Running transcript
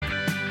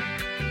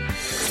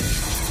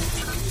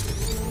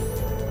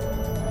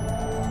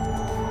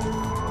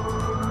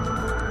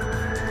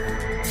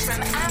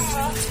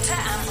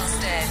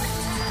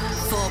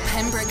For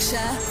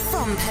Pembrokeshire,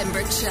 from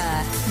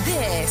Pembrokeshire,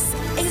 this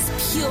is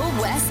Pure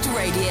West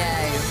Radio.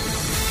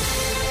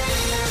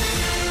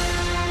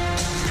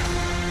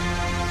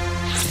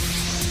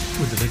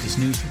 With the latest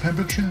news for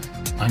Pembrokeshire,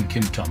 I'm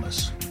Kim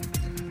Thomas.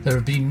 There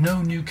have been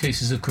no new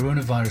cases of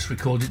coronavirus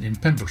recorded in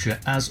Pembrokeshire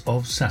as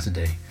of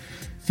Saturday.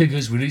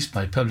 Figures released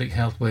by Public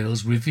Health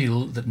Wales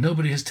reveal that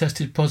nobody has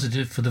tested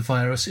positive for the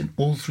virus in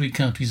all three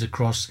counties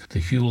across the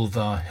Hywel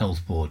Dda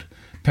Health Board: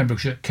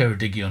 Pembrokeshire,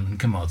 Ceredigion and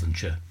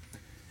Carmarthenshire.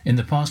 In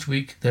the past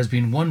week, there's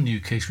been one new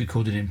case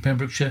recorded in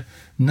Pembrokeshire,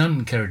 none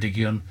in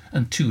Ceredigion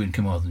and 2 in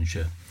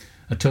Carmarthenshire.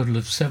 A total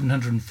of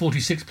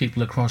 746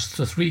 people across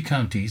the three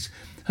counties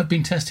have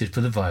been tested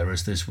for the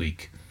virus this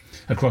week.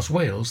 Across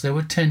Wales, there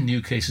were 10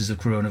 new cases of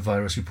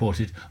coronavirus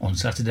reported on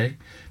Saturday,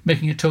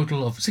 making a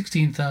total of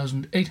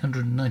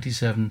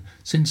 16,897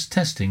 since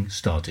testing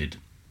started.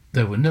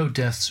 There were no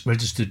deaths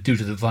registered due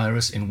to the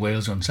virus in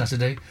Wales on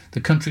Saturday.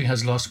 The country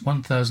has lost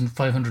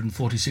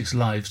 1,546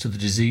 lives to the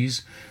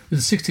disease,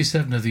 with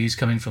 67 of these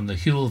coming from the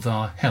Hywel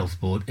Dda Health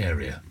Board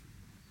area.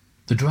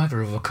 The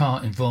driver of a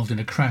car involved in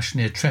a crash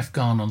near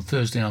Trefgarn on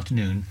Thursday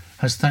afternoon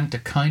has thanked a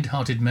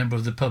kind-hearted member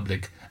of the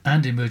public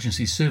and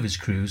emergency service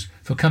crews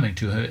for coming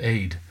to her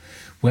aid.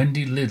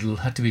 Wendy Liddle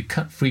had to be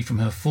cut free from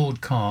her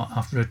Ford car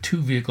after a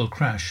two-vehicle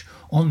crash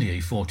on the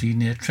A40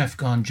 near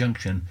Trefgarn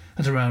Junction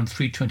at around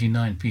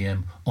 3:29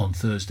 p.m. on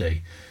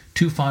Thursday.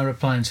 2 fire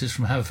appliances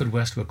from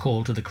Haverfordwest were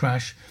called to the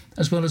crash,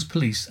 as well as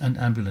police and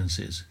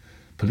ambulances.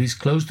 Police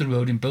closed the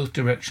road in both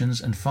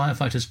directions and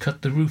firefighters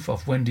cut the roof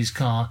off Wendy's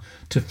car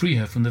to free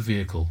her from the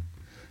vehicle.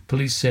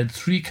 Police said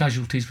 3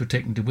 casualties were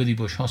taken to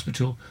Withybush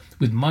Hospital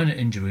with minor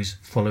injuries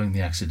following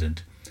the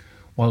accident.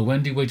 While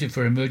Wendy waited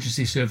for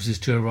emergency services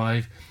to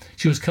arrive,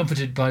 she was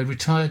comforted by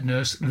retired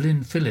nurse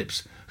Lynn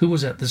Phillips, who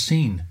was at the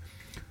scene.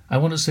 "I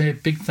want to say a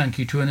big thank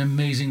you to an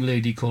amazing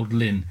lady called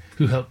Lynn,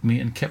 who helped me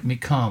and kept me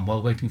calm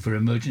while waiting for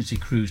emergency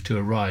crews to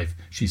arrive,"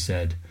 she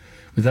said.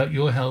 "Without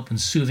your help and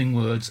soothing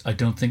words, I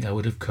don't think I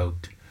would have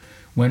coped."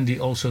 Wendy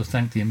also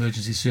thanked the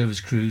emergency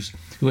service crews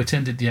who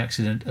attended the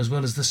accident, as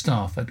well as the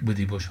staff at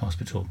Withybush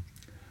Hospital.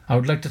 "I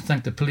would like to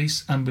thank the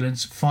police,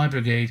 ambulance, fire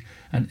brigade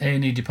and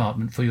A&E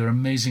department for your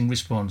amazing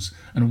response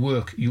and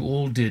work you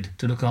all did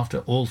to look after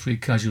all 3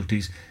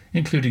 casualties,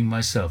 including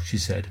myself," she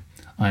said.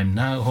 "I am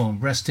now home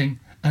resting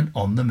and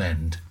on the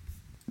mend."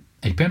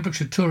 A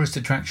Pembrokeshire tourist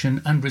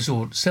attraction and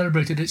resort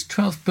celebrated its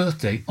 12th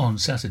birthday on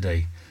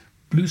Saturday.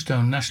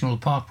 Bluestone National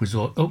Park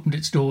Resort opened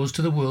its doors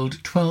to the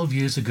world 12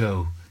 years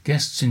ago.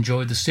 Guests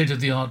enjoyed the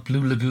state-of-the-art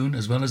Blue Lagoon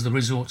as well as the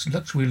resort's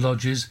luxury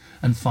lodges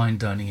and fine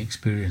dining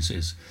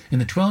experiences. In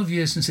the 12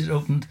 years since it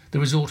opened, the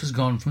resort has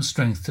gone from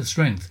strength to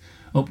strength,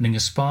 opening a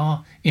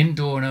spa,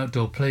 indoor and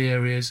outdoor play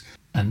areas,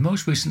 and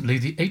most recently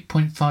the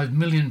 £8.5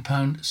 million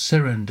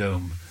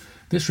Serendome.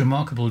 This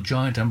remarkable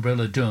giant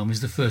umbrella dome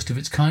is the first of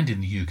its kind in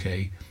the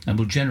UK and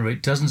will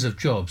generate dozens of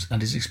jobs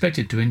and is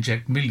expected to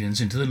inject millions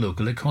into the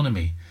local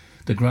economy.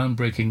 The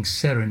groundbreaking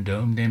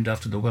Serendome, named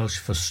after the Welsh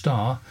for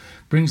star,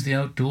 brings the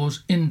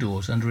outdoors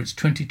indoors under its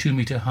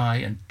 22-metre high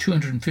and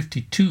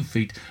 252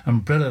 feet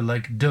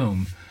umbrella-like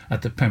dome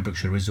at the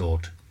Pembrokeshire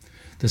Resort.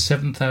 The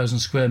 7,000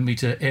 square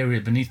metre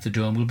area beneath the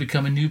dome will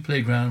become a new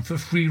playground for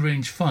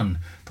free-range fun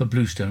for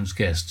Bluestone's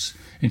guests,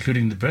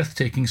 including the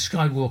breathtaking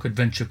Skywalk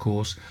Adventure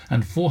Course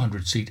and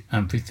 400-seat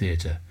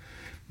amphitheatre.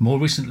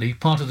 More recently,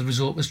 part of the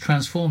resort was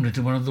transformed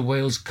into one of the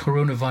Wales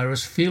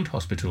coronavirus field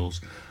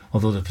hospitals,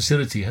 although the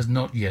facility has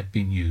not yet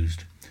been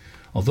used.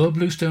 Although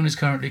Bluestone is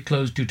currently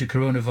closed due to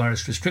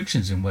coronavirus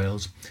restrictions in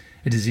Wales,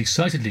 it is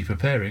excitedly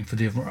preparing for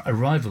the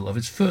arrival of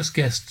its first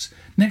guests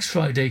next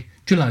Friday,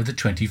 July the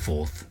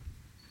 24th.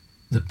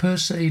 The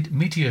Perseid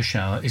meteor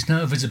shower is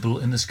now visible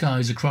in the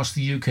skies across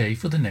the UK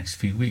for the next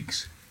few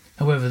weeks.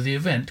 However, the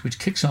event, which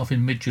kicks off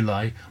in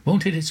mid-July,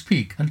 won't hit its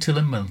peak until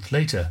a month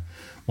later.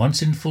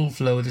 Once in full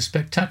flow, the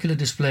spectacular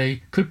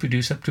display could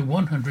produce up to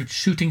 100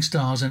 shooting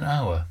stars an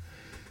hour.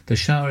 The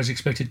shower is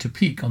expected to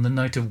peak on the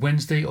night of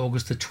Wednesday,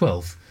 August the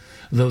 12th,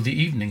 though the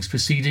evenings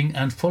preceding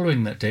and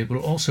following that date will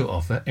also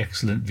offer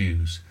excellent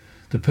views.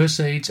 The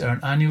Perseids are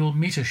an annual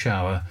meteor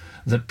shower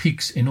that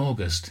peaks in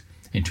August.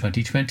 In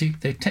 2020,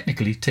 they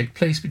technically take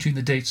place between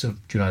the dates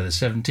of July the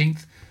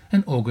 17th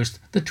and August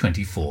the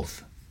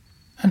 24th.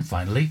 And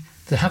finally,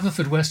 the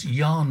Haverfordwest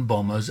yarn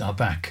bombers are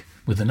back,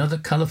 with another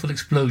colourful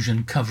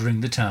explosion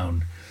covering the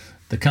town.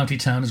 The county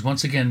town has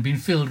once again been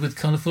filled with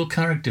colourful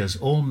characters,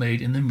 all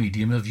made in the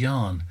medium of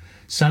yarn.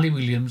 Sally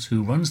Williams,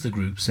 who runs the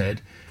group,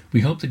 said,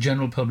 "We hope the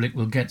general public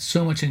will get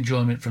so much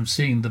enjoyment from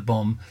seeing the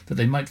bomb that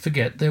they might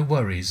forget their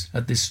worries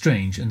at this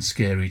strange and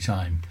scary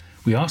time.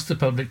 We ask the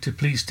public to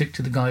please stick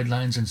to the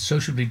guidelines and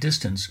socially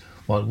distance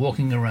while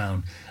walking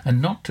around and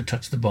not to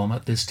touch the bomb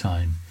at this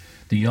time."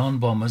 The yarn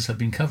bombers have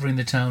been covering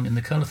the town in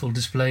the colourful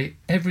display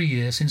every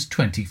year since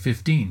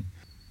 2015.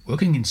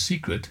 Working in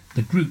secret,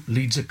 the group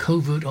leads a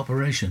covert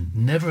operation,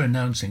 never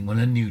announcing when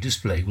a new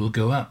display will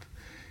go up.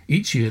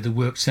 Each year the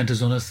work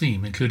centres on a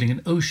theme, including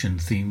an ocean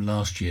theme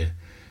last year.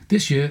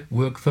 This year,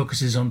 work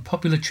focuses on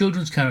popular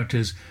children's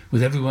characters,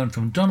 with everyone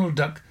from Donald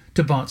Duck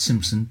to Bart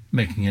Simpson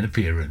making an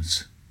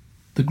appearance.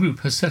 The group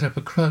has set up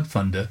a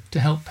crowdfunder to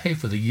help pay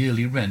for the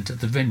yearly rent at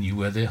the venue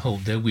where they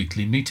hold their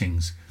weekly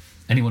meetings.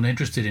 Anyone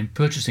interested in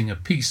purchasing a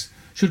piece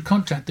should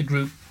contact the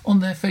group on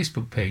their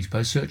Facebook page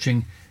by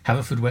searching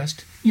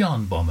Haverfordwest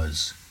Yarn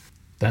Bombers.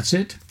 That's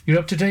it. You're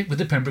up to date with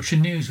the Pembrokeshire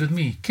News with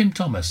me, Kim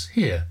Thomas,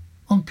 here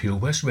on Pure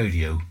West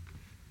Radio.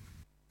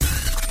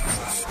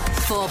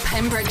 For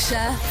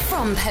Pembrokeshire,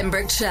 from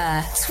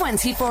Pembrokeshire,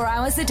 24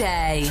 hours a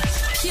day.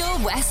 Pure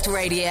West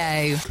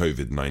Radio.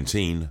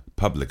 COVID-19,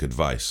 public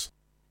advice.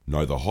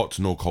 Neither hot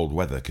nor cold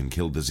weather can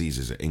kill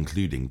diseases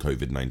including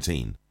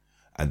COVID-19,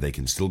 and they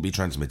can still be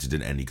transmitted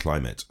in any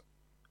climate.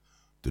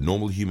 The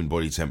normal human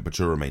body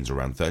temperature remains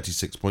around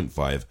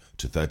 36.5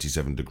 to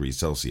 37 degrees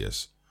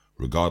Celsius,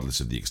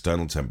 regardless of the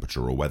external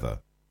temperature or weather.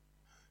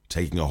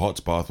 Taking a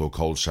hot bath or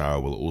cold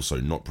shower will also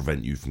not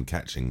prevent you from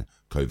catching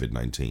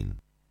COVID-19.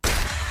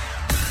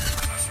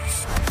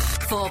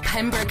 For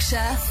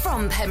Pembrokeshire,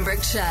 from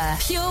Pembrokeshire,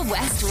 Pure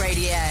West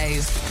Radio.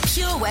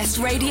 Pure West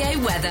Radio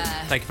weather.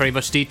 Thank you very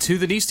much indeed to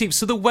the news team.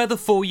 So the weather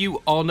for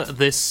you on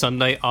this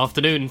Sunday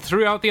afternoon.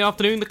 Throughout the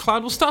afternoon, the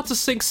cloud will start to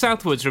sink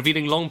southwards,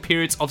 revealing long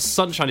periods of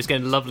sunshine. It's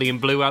getting lovely and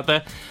blue out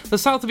there. The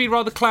south will be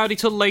rather cloudy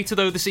till later,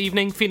 though, this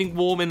evening, feeling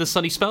warm in the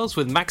sunny spells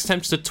with max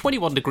temperature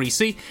 21 degrees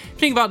C,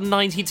 feeling about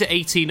 19 to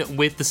 18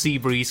 with the sea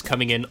breeze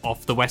coming in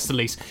off the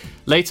westerlies.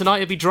 Late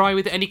tonight, it'll be dry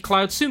with any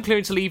clouds soon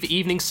clearing to leave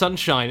evening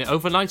sunshine.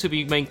 Overnight, it'll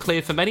remain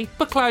clear for many,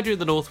 but cloudy in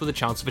the north with a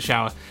chance of a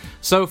shower.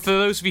 So for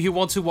those of you who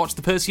want to watch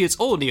the Perseids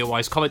or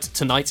Neowise Comet,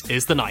 tonight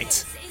is the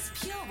night. This is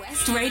Pure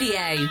West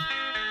Radio.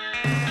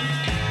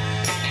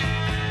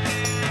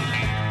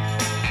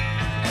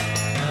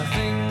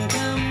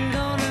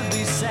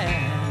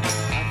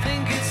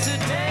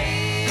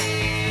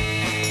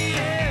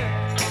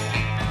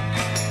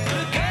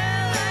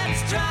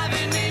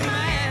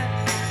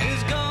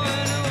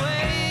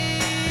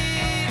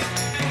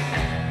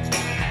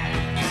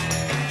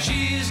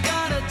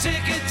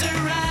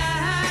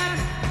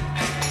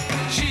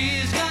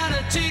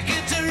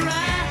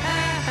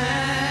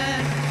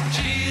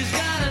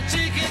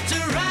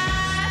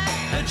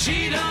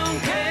 She don't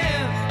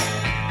care.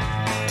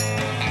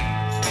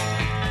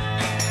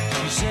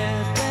 She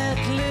said that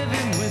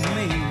living with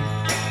me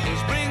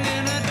was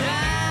bringing her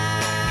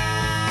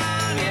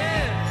down,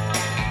 yeah.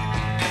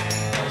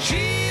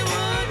 She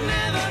would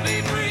never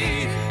be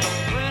free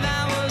when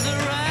I was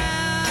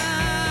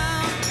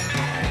around.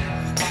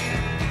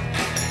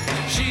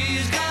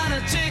 She's got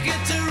a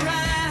ticket to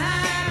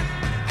ride.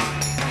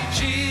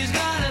 She's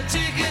got a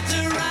ticket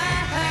to ride.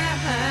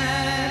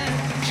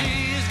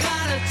 She's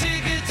got a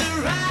ticket to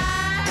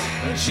ride,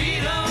 but she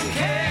don't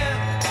care.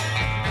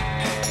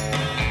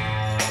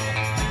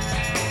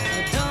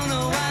 I don't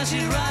know why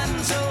she's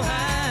riding so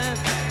high.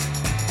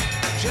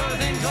 Sure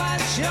think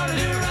twice, sure to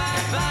do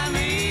right by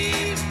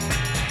me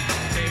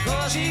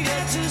before she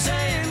gets to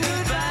saying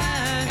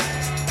goodbye.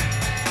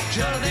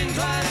 Sure think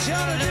twice, sure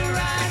to do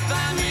right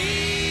by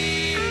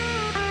me.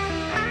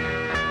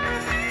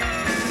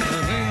 I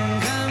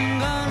think I'm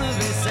gonna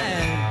be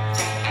sad.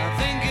 I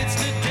think it's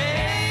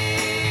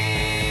today,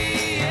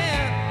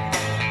 yeah.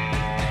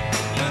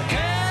 The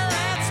girl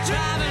that's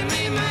driving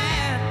me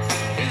mad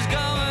is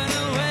going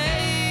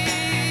away,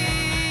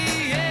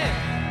 yeah.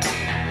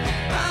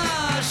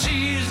 Ah,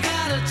 she's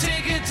got a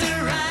ticket to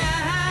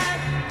ride.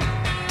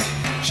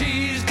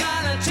 She's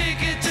got a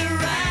ticket to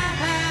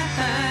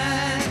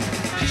ride.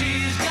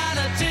 She's got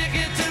a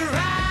ticket to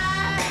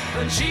ride,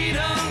 but she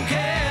don't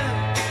care.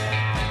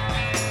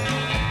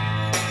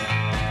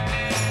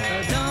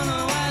 I don't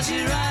know why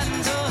she's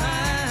riding so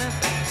high.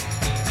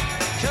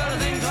 Sure to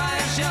think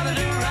twice, sure to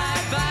do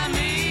right by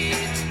me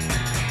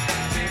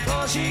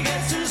before she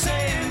gets to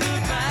saying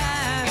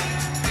goodbye.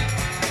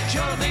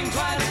 Sure to think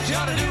twice,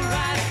 sure to do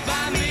right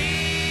by me.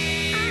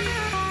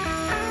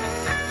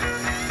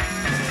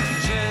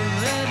 Said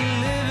that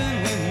living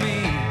with me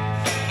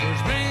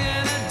was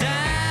bringing her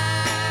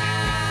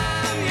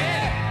down,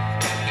 yeah.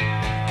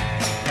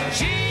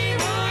 She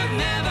would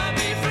never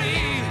be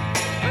free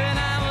when I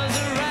was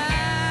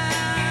around.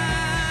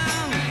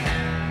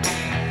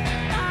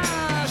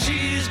 Ah,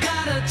 she's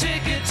got a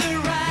ticket to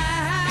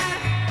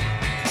ride.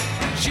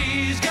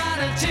 She's got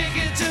a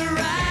ticket to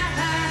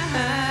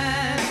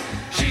ride.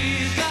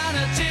 She's got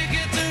a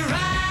ticket to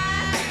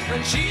ride,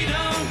 but she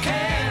don't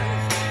care.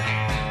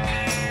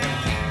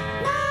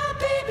 My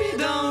baby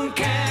don't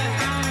care.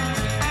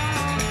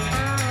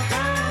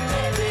 My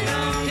baby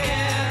don't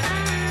care.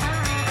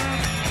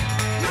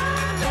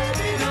 My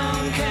baby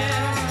don't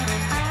care.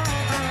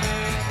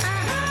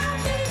 My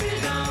baby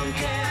don't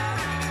care.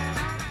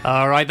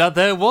 Alright, that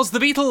there was the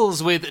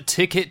Beatles with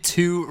Ticket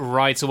to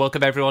Ride. So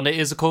welcome everyone. It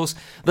is, of course,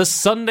 the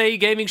Sunday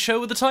gaming show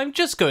with the time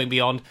just going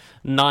beyond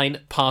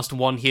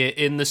 1:09 here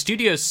in the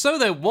studio. So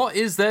then, what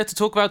is there to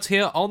talk about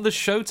here on the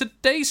show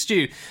today,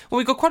 Stu? Well,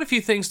 we've got quite a few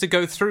things to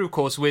go through, of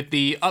course, with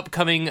the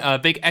upcoming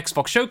big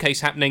Xbox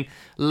showcase happening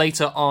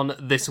later on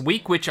this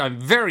week, which I'm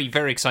very,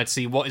 very excited to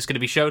see what is going to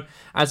be shown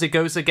as it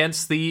goes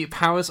against the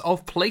powers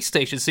of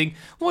PlayStation, seeing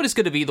what is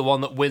going to be the one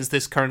that wins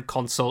this current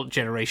console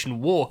generation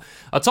war.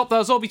 Atop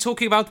that, I'll be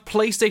talking about about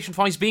PlayStation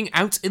 5s being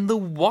out in the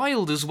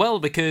wild as well,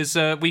 because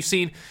we've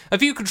seen a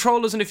few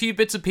controllers and a few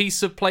bits and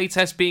pieces of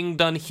playtest being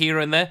done here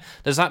and there.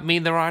 Does that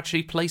mean there are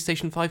actually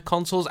PlayStation 5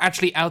 consoles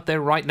actually out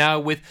there right now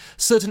with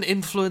certain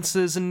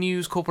influencers and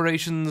news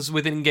corporations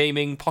within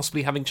gaming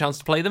possibly having a chance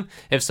to play them?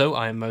 If so,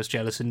 I am most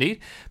jealous indeed.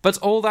 But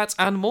all that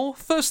and more.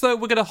 First though,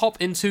 we're going to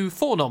hop into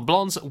 4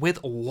 Non-Blondes with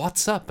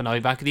What's Up, and I'll be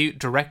back with you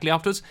directly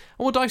afterwards,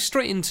 and we'll dive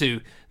straight into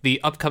the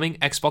upcoming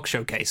Xbox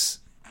showcase.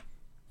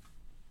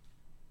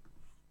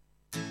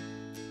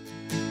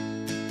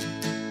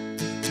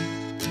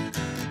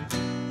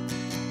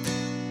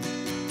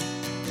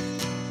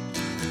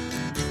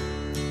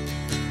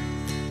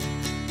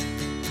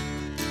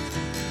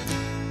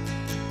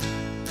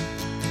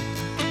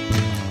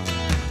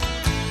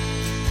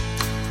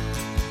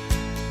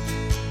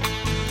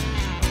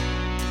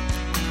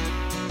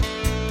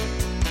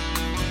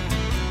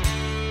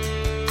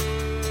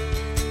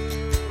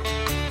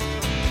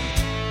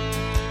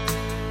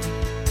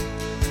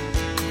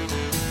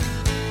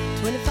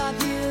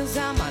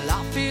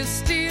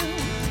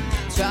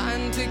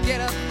 Trying to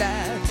get up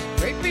that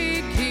great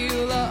big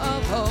hill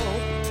of hope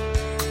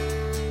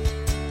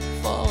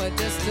for a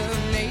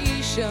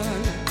destination.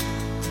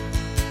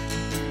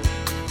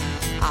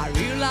 I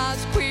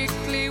realized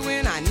quickly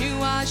when I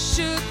knew I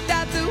should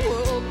that the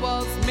world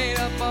was made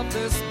up of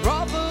this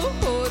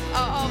brotherhood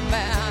of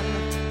man,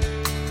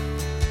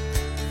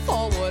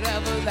 for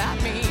whatever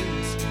that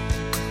means.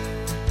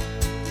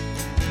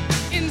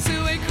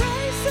 Into a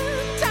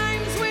crisis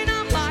times when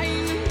I'm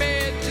lying in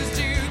bed just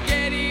to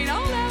get it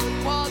all out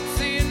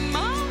what's in my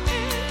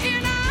head.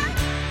 And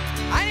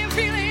I am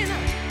feeling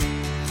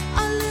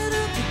a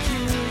little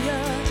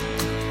peculiar.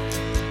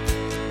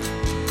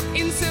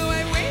 And so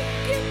I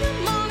wake in the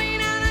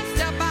morning and I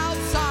step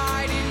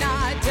outside and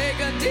I take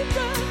a deep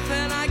breath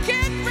and I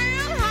get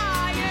real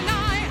high and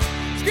I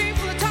scream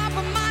from the top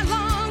of my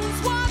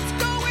lungs, what's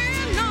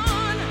going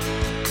on?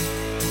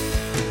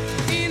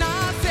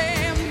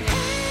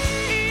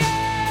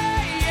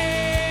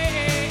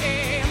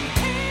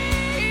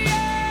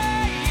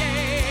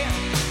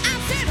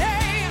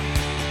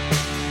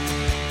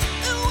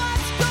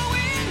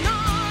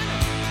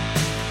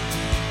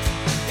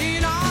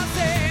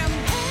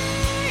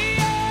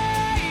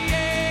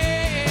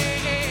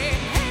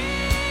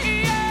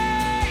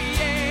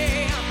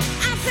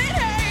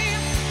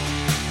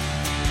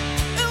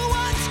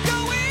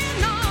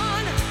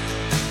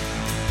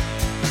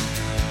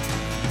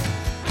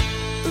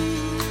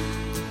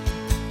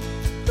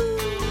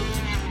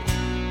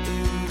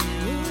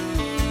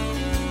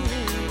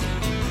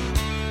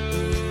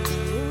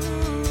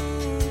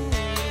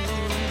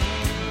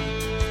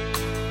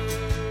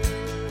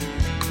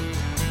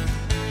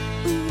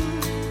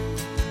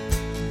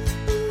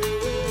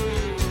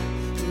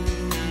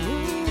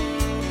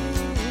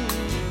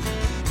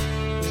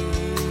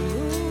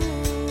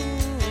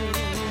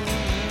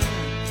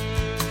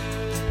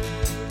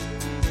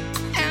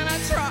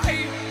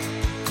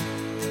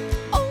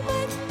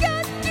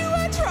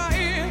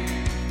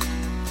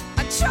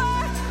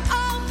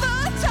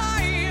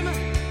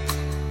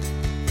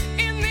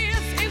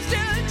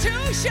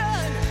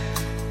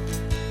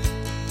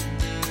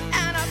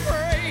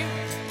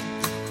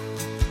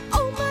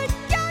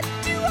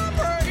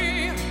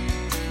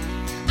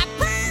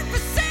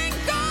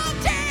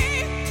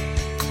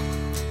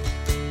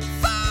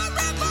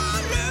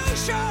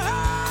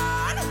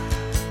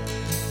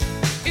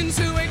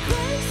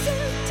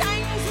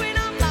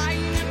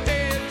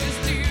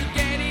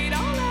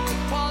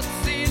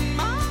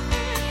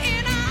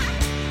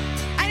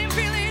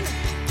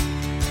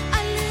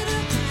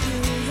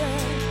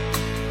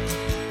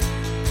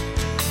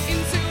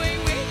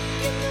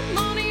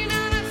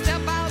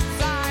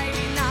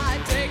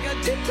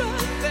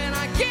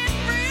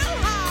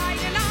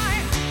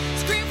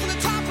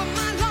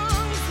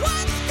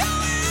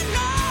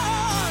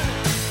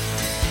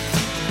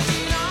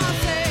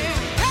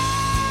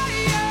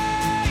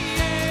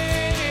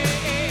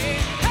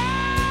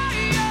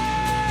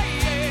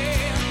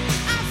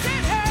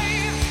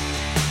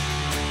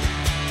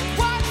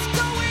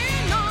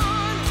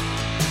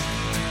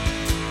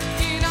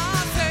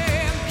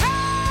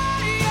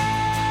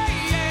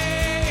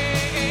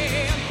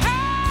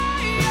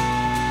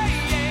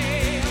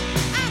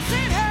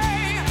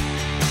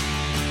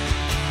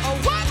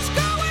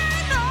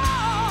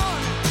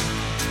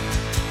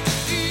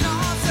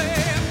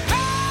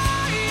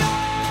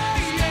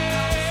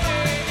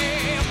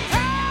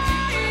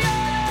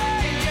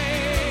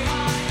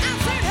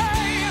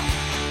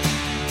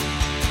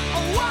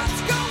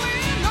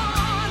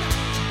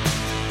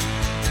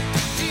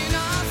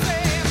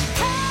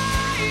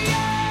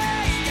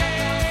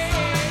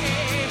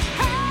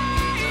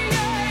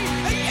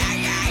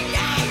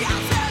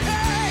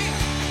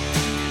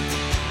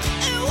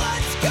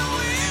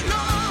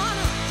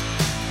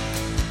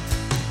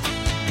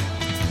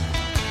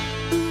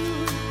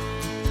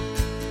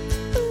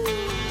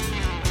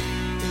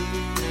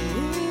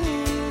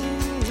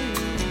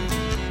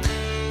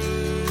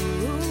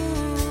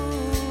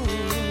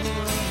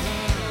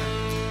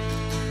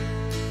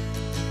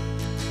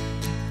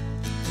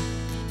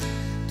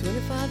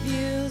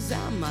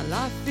 My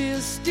life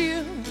is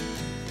still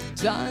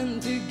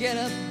trying to get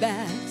up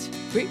that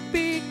great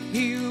big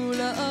hill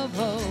of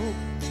hope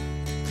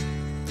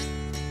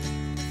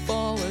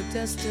for a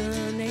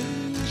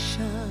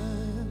destination.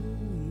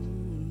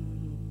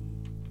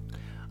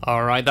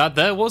 Alright, that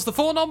there was the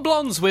Four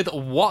Non-Blondes with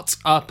What's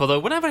Up. Although,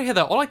 whenever I hear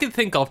that, all I can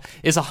think of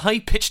is a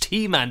high-pitched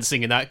He-Man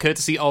singing that,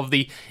 courtesy of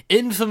the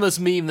infamous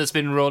meme that's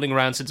been rolling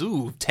around since,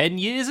 10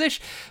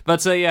 years-ish?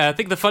 But, yeah, I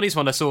think the funniest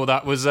one I saw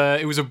that was,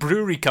 it was a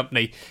brewery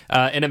company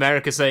in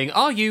America saying,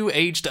 are you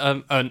aged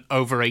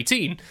over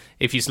 18?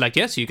 If you select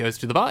yes, you go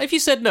to the bar. If you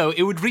said no,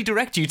 it would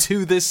redirect you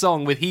to this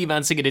song with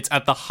He-Man singing it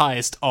at the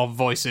highest of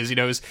voices. You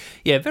know, it was,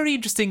 yeah, very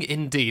interesting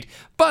indeed.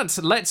 But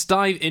let's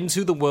dive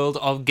into the world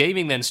of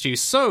gaming then, Stu.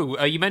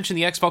 So, you mentioned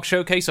the Xbox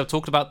Showcase. I've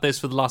talked about this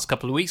for the last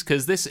couple of weeks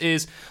because this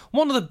is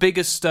one of the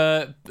biggest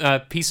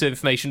piece of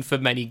information for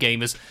many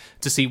gamers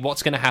to see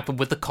what's going to happen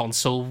with the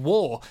console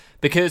war.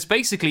 Because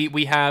basically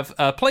we have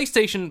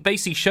PlayStation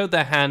basically showed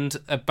their hand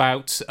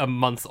about a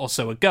month or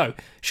so ago,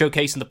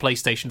 showcasing the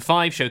PlayStation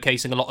 5,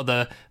 showcasing a lot of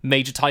the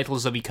major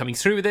titles that will be coming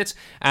through with it,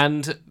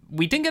 and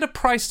we didn't get a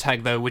price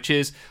tag though, which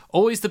is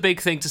always the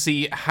big thing to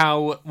see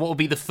what will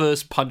be the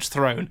first punch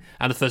thrown,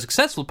 and the first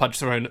successful punch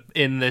thrown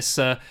in this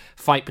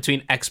fight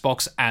between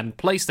Xbox and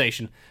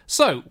PlayStation.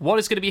 So, what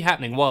is going to be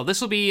happening? Well, this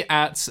will be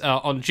at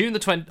on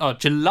July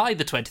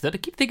the 23rd. I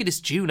keep thinking it's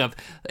June.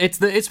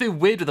 It's been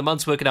weird with the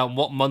months working out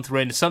what month we're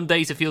in. Some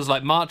days it feels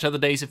like March, other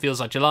days it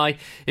feels like July.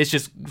 It's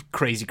just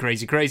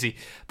crazy.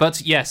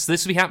 But yes,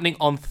 this will be happening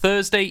on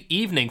Thursday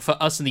evening for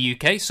us in the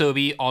UK. So it'll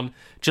be on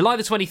July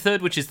the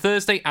 23rd, which is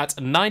Thursday at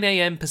 9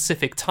 a.m.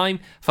 Pacific time.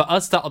 For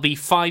us, that'll be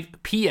 5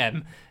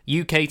 p.m.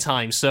 UK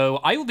time. So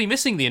I will be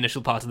missing the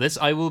initial part of this.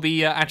 I will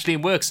be actually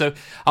in work, so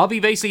I'll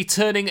be basically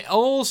turning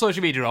all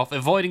social media off,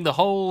 avoiding the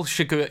whole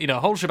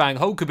shebang,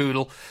 whole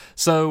caboodle.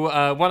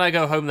 So when I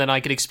go home, then I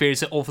can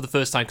experience it all for the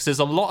first time, because there's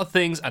a lot of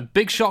things and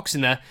big shocks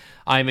in there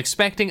I'm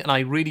expecting, and I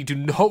really do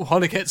not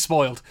want to get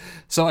spoiled,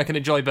 so I can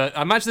enjoy. But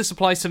I imagine this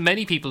applies to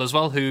many people as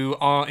well who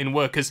are in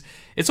work, because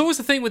it's always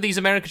the thing with these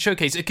American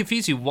showcases. It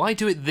confuses you. Why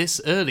do it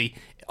this early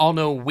on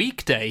a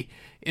weekday?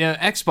 You know,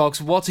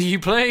 Xbox, what are you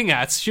playing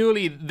at?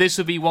 Surely this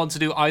would be one to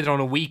do either on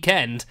a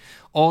weekend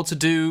or to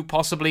do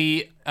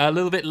possibly a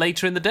little bit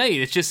later in the day.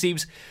 It just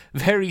seems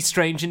very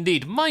strange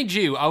indeed. Mind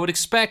you, I would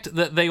expect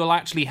that they will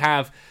actually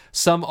have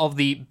some of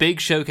the big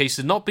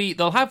showcases.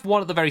 They'll have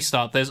one at the very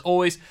start. There's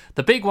always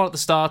the big one at the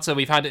start. So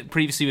we've had it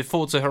previously with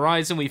Forza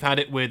Horizon, we've had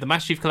it with the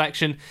Master Chief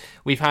Collection,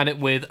 we've had it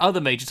with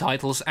other major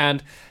titles,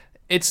 and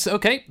it's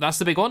okay, that's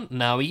the big one.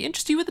 Now we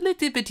interest you with a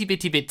little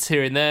bitty bits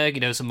here and there,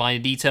 you know, some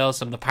minor details,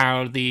 some of the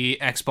power of the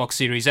Xbox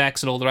Series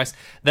X and all the rest.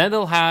 Then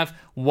they'll have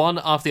one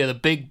after the other,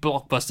 big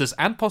blockbusters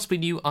and possibly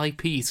new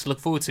IPs to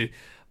look forward to.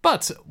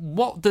 But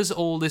what does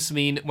all this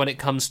mean when it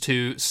comes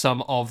to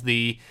some of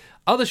the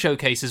other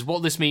showcases?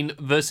 What this mean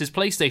versus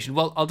PlayStation?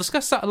 Well, I'll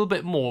discuss that a little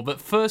bit more,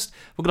 but first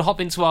we're going to hop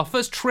into our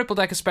first Triple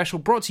Decker special,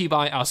 brought to you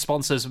by our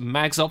sponsors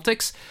Mags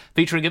Optics,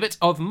 featuring a bit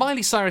of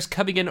Miley Cyrus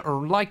coming in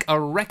like a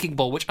wrecking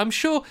ball, which I'm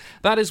sure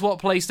that is what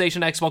PlayStation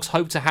and Xbox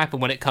hope to happen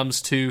when it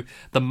comes to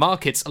the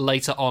markets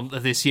later on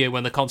this year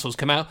when the consoles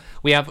come out.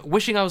 We have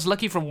Wishing I Was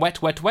Lucky from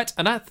Wet Wet Wet,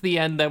 and at the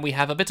end then we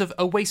have a bit of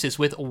Oasis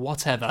with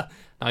Whatever.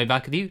 Now I'm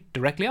back with you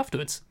directly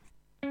afterwards.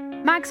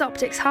 Mags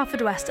Optics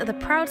Haverfordwest are the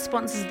proud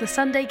sponsors of the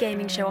Sunday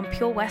Gaming Show on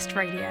Pure West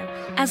Radio.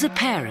 As a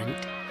parent,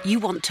 you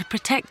want to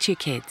protect your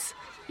kids.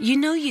 You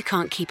know you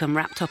can't keep them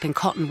wrapped up in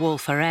cotton wool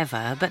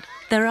forever, but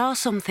there are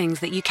some things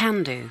that you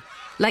can do,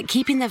 like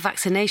keeping their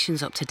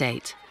vaccinations up to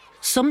date.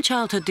 Some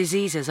childhood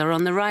diseases are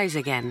on the rise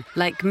again,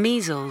 like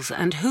measles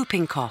and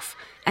whooping cough,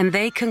 and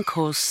they can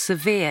cause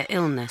severe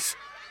illness.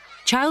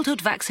 Childhood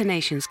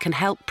vaccinations can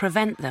help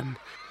prevent them.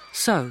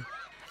 So,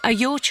 are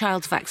your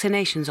child's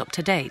vaccinations up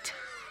to date?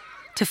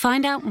 To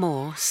find out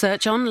more,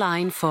 search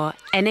online for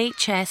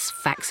NHS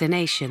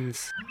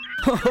vaccinations.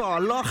 Oh,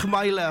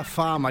 Lochmeyler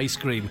Farm Ice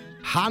Cream.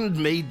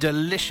 Handmade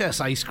delicious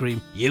ice cream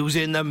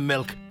using the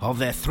milk of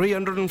their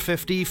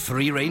 350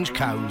 free-range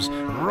cows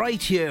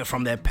right here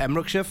from their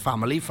Pembrokeshire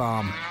family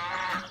farm.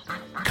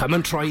 Come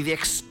and try the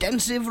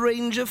extensive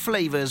range of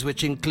flavours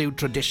which include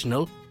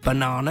traditional,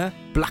 banana,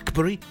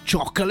 blackberry,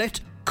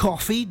 chocolate,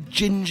 coffee,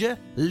 ginger,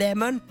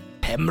 lemon,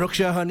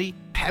 Pembrokeshire honey,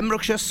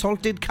 Pembrokeshire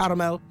salted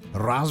caramel,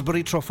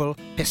 raspberry truffle,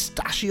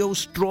 pistachio,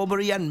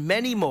 strawberry and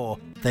many more.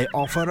 They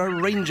offer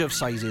a range of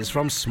sizes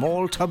from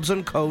small tubs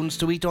and cones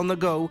to eat on the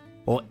go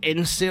or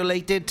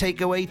insulated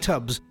takeaway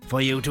tubs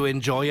for you to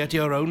enjoy at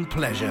your own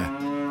pleasure.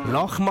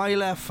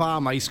 Lochmeyler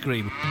Farm Ice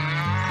Cream.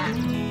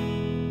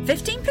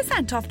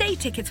 15% off day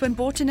tickets when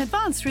bought in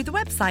advance through the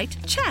website?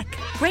 Check.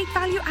 Great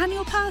value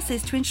annual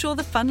passes to ensure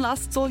the fun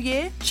lasts all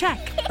year?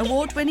 Check.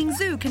 Award-winning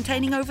zoo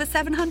containing over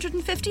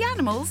 750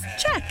 animals?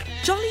 Check.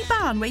 Jolly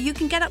barn where you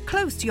can get up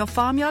close to your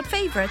farmyard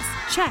favourites?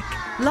 Check.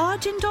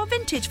 Large indoor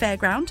vintage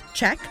fairground?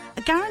 Check.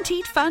 A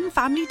guaranteed fun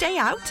family day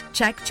out?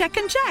 Check, check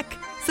and check.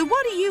 So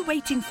what are you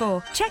waiting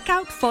for? Check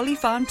out Folly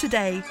Farm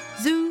today.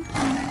 Zoo,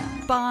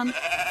 barn,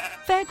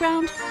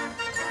 fairground,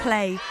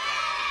 play.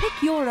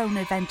 Pick your own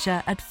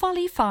adventure at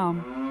Folly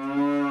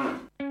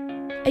Farm.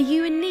 Are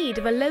you in need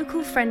of a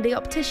local friendly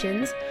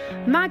opticians?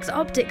 Mags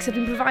Optics have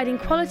been providing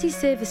quality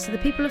service to the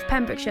people of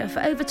Pembrokeshire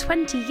for over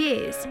 20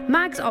 years.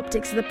 Mags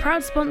Optics are the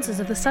proud sponsors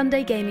of the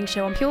Sunday Gaming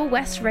Show on Pure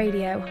West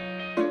Radio.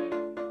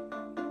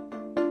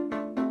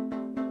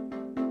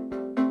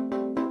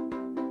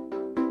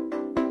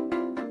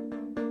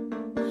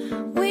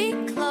 We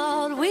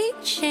clawed, we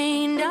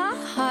chained our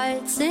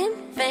hearts in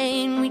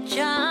vain. We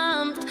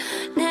jumped,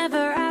 never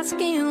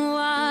asking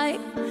why.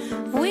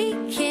 We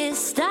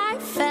kissed, I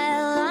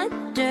fell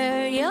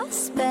under your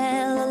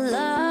spell of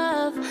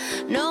love.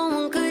 No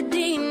one could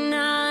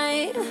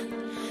deny.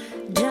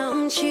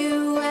 Don't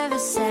you ever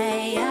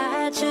say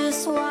I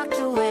just walked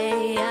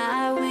away.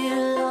 I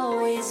will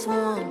always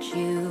want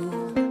you.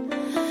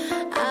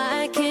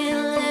 I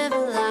can't live a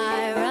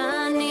lie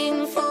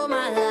running for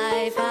my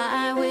life.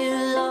 I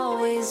will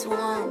always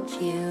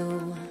want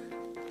you.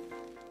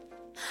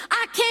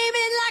 I came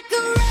in like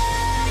a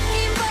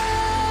wrecking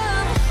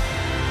ball.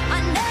 I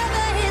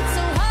never hit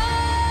so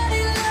hard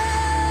in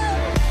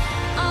love.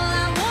 All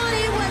I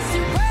wanted was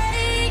to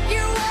break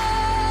your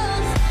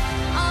walls.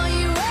 All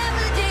you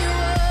ever did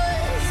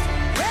was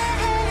wreck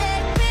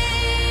me.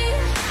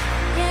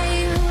 Yeah,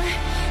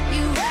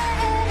 you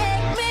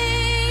wrecked me.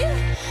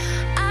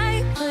 I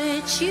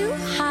put you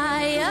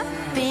high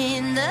up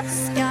in the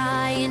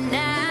sky, and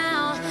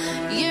now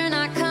you're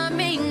not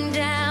coming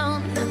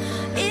down.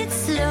 It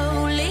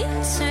slowly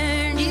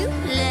turned, you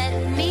let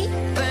me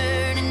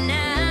burn, and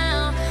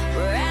now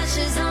we're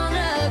ashes on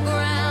the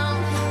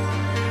ground.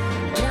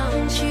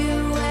 Don't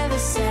you ever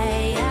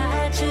say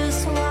I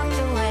just walked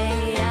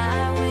away.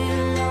 I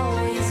will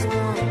always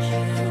want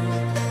you.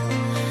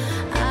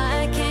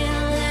 I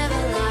can't live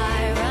a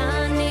lie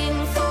running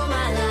for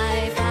my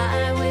life.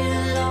 I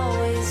will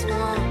always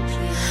want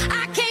you.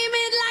 I came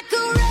in like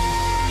a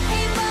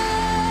wrecking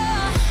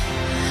ball.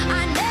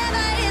 I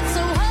never hit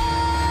so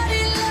hard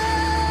in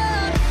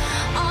love.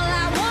 All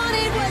I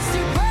wanted was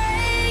to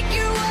break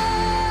your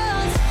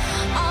walls.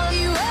 All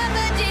you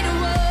ever did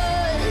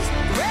was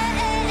wreck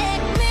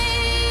me.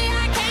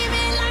 I came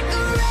in like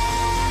a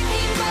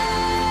wrecking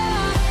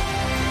ball.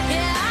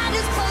 Yeah, I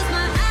just closed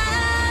my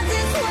eyes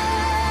and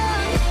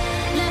swung.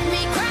 Let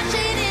me crash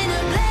it in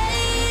a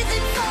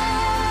blazing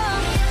fall.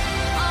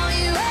 All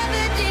you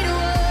ever did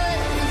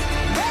was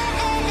wreck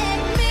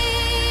me.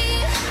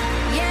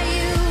 Yeah,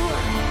 you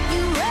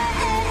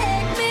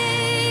wrecked me.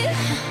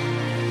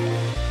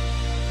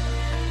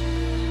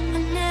 I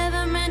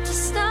never meant to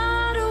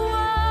start a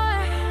war.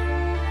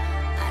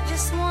 I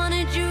just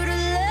wanted you to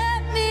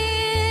let me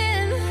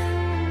in.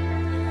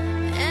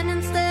 And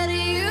instead of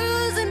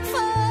using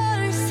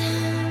force,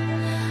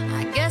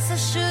 I guess I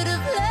should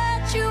have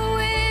let you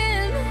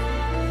in.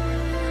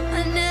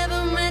 I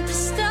never meant to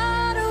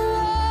start a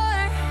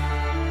war.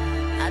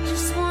 I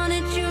just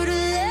wanted you to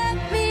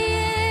let me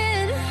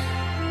in.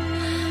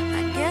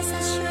 I guess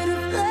I should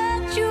have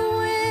let you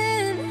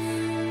in.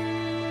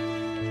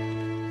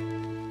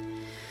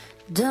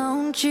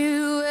 Don't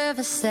you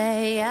ever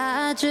say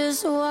I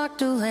just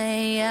walked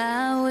away.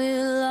 I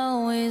will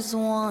always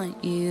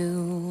want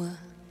you.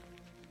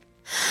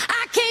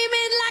 I came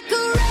in like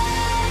a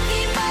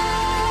wrecking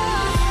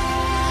ball.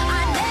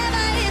 I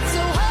never hit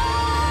so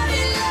hard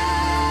in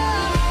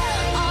love.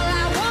 All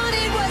I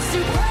wanted was to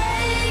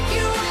break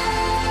your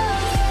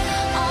walls.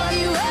 All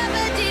you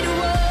ever did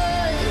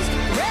was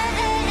wreck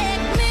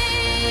me.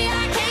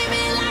 I came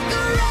in like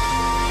a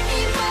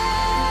wrecking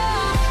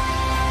ball.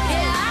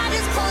 Yeah, I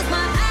just closed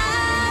my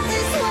eyes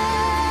and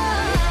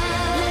swung.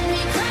 Let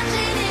me crash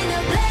it in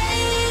a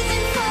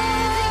blazing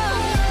fall.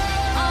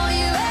 All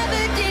you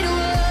ever did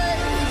was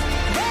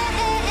wreck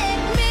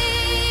me.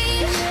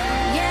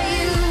 Yeah,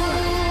 you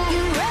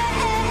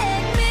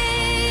wrecked me.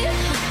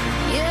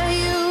 Yeah,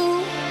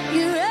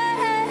 you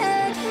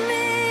wrecked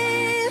me.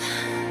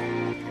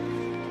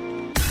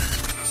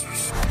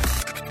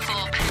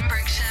 For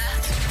Pembrokeshire,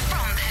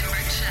 from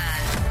Pembrokeshire.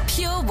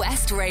 Pure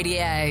West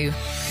Radio.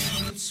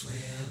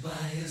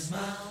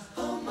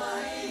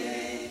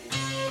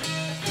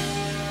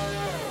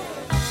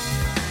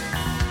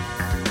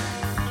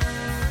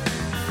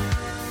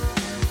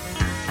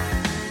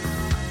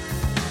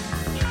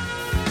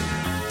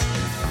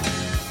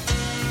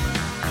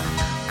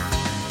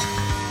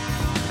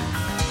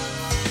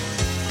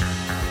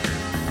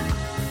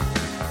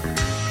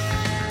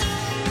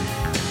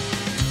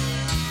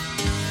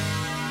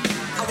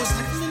 I was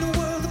living in a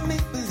world of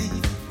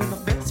make-believe when my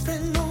best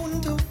friend no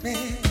one told me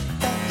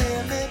that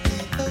there may be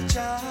a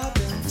job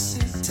in the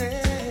city.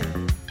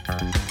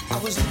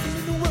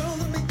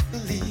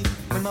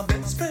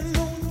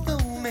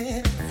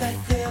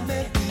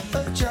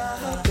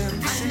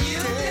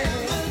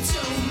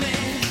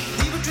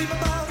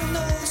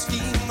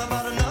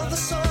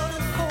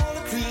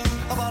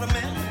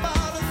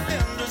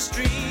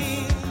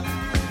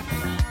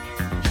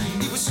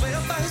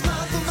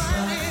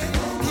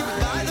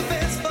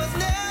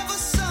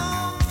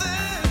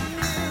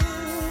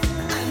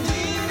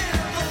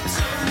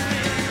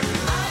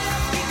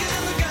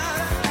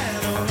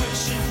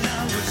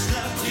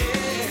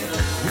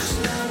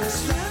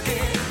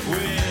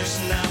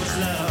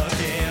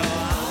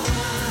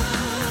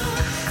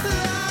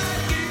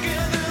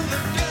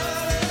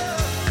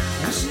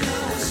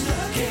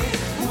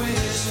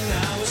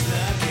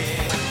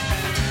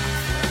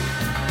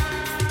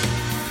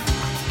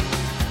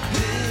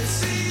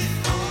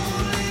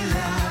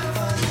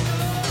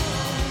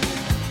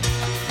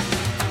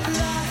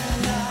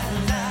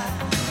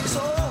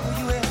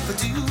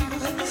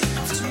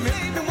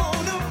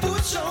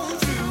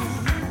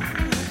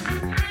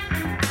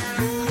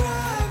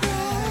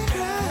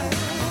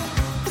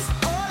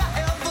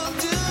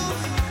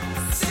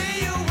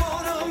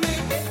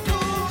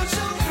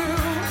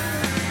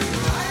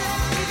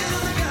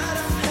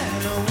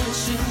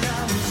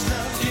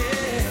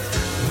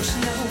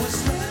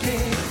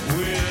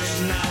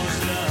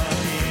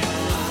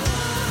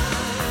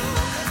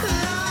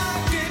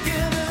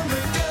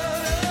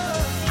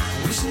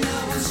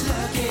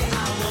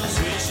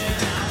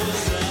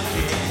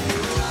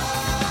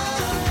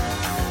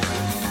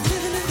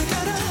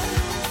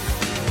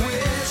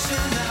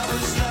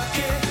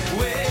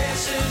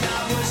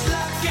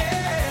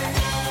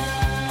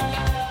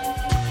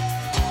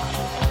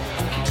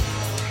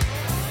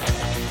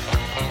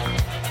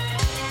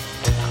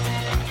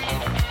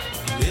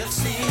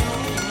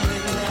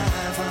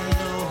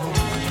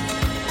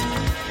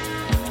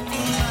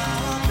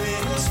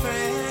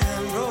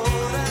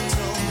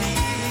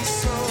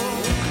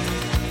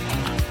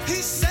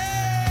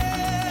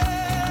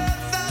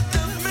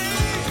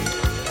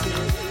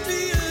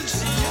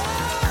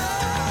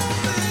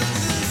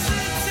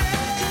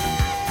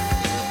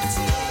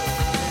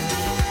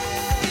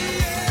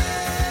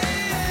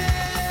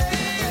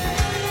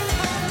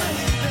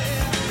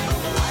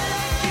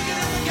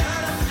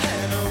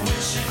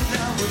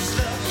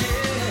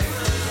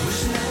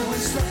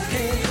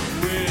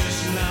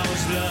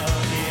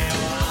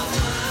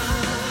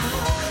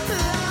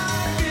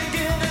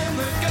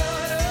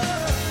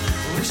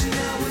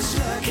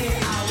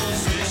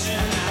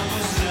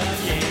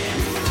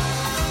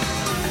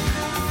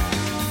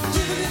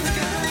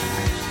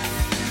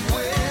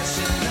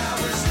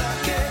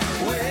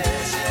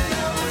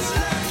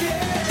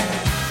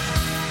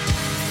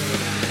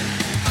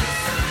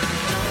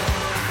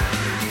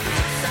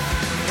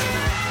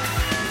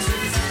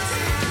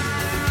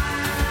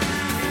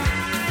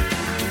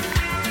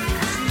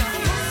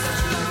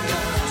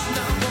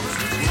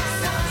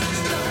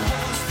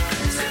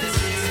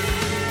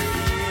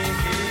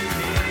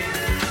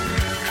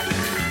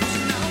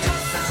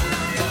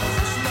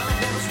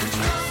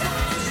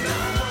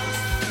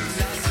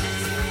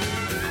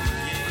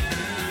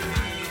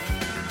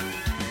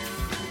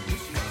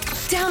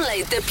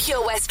 Download the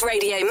Pure West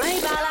Radio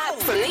mobile app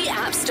from the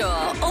App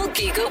Store or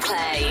Google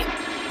Play.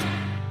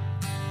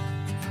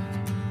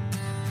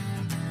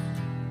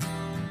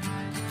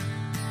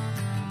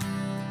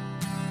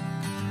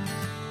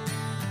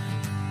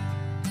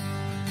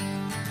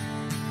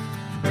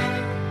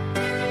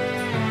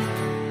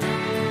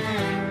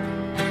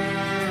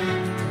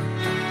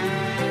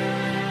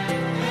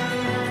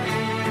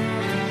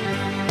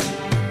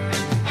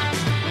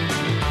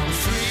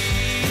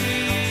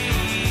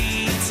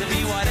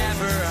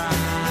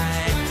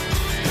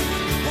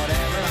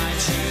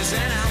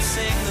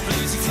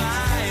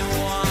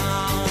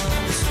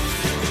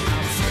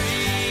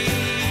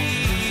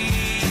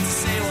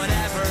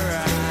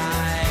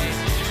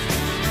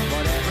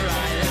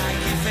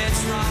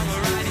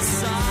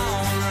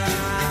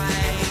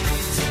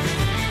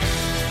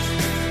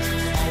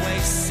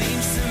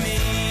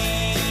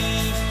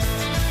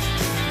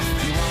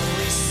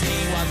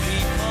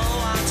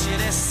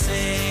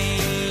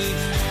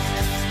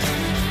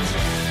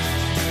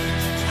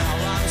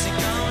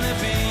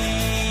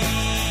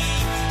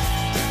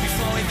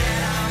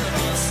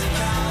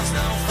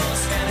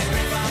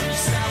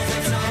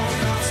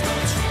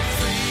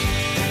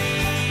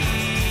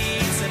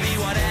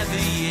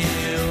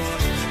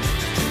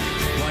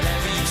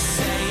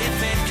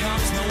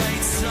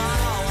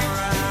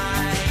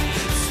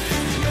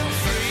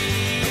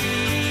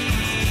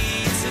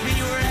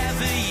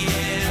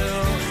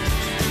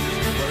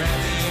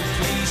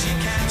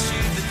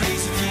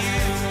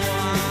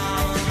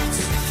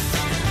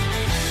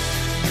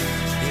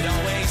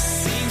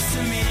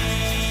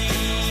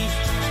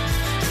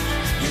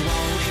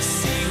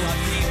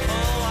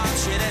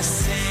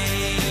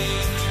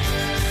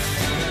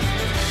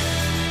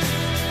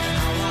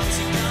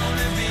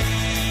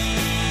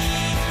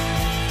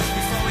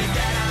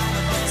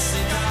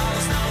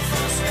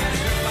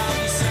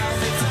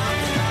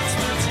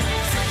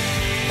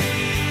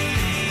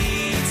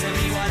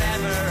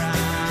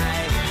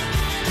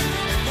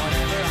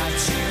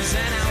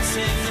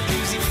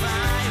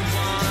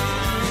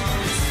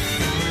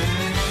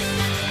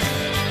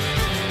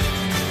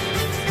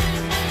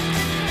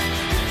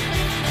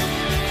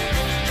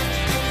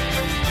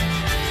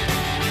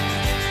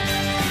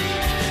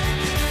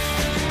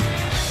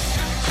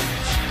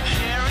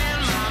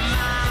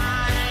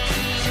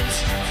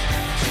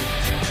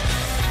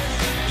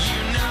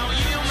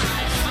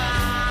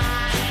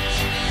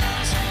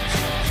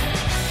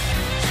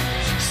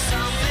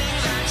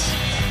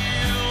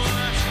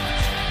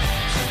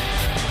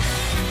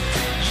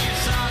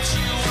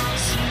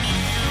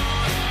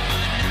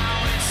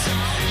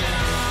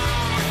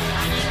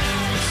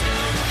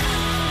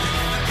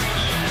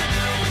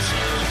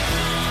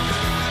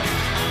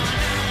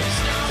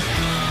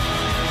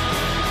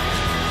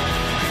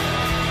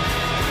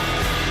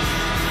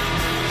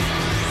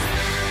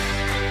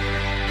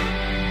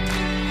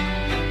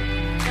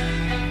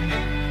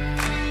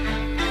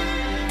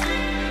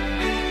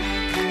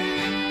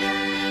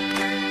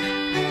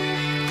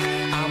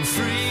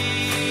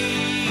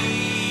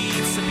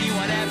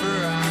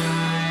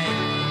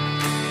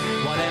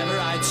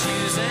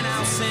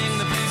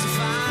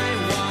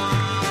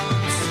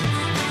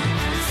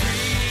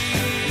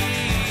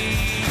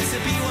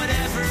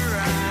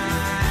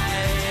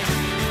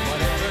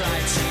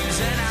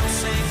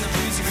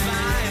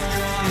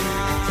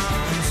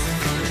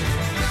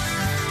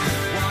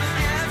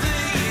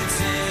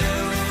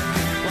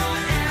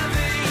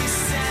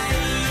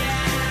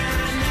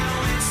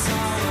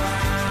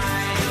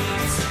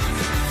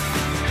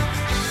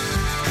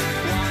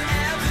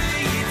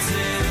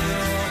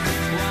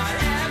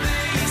 Whatever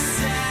you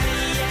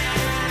say,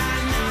 yeah.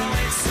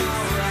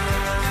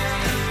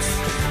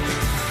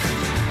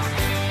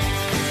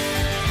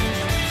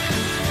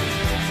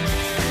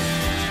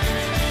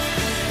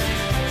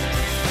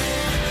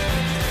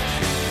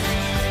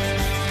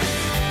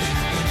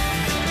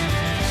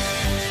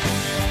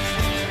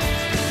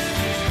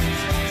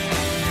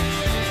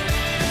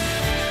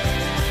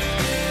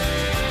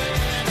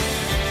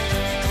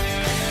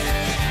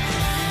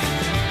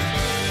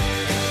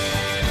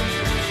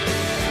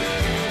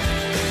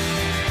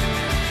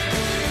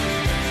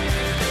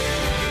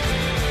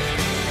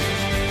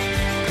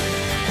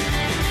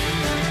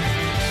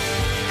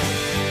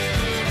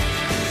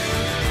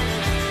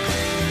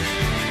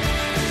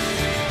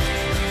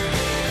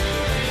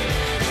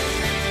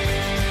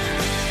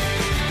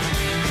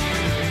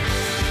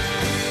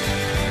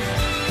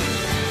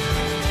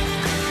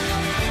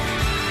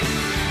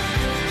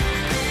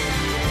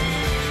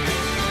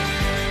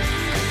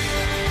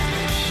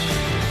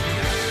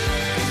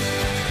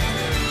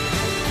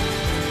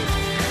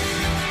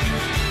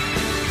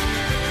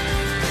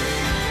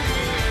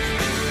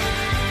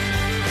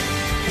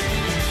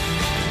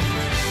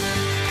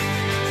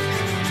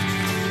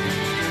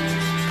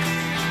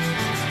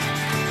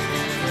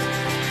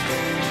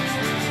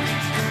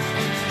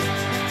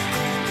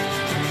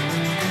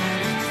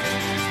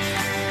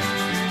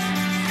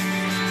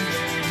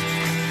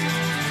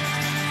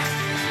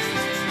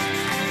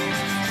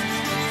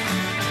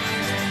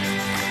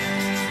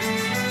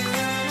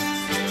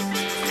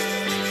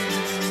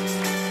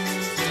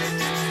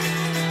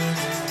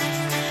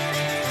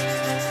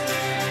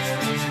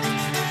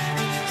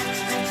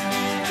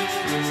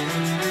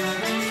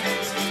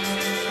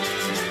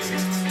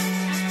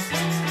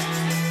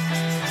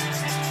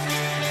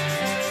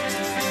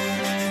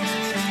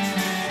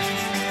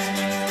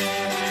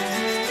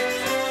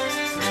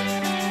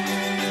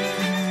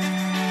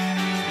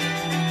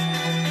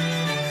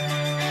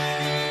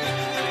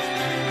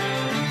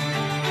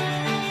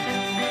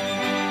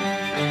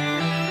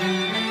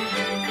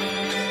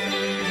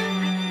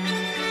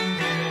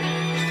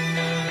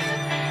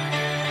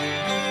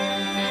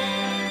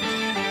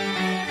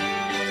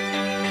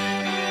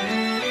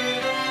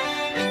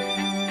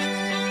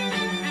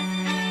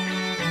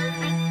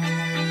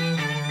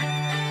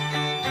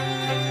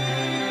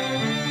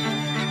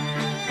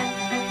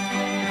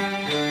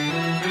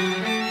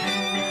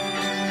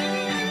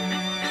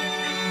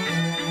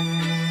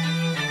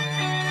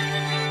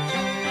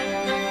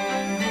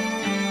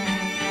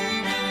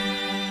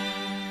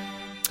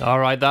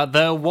 Alright, that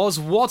there was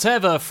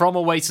Whatever from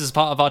Oasis as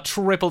part of our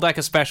Triple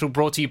Decker special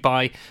brought to you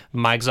by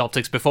Mags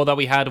Optics. Before that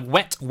we had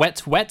Wet,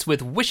 Wet, Wet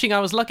with Wishing I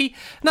Was Lucky.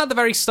 And at the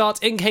very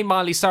start, in came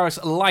Miley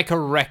Cyrus Like a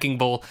Wrecking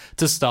Ball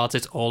to start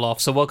it all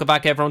off. So welcome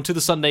back everyone to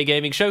the Sunday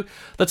Gaming Show.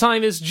 The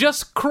time is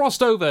just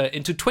crossed over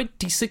into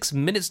 26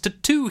 minutes to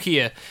 2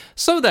 here.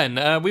 So then,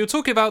 we were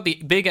talking about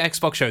the big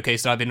Xbox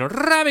showcase that I've been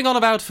ramming on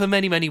about for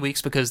many, many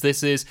weeks because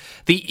this is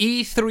the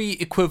E3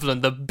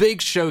 equivalent, the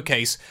big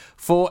showcase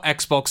for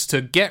Xbox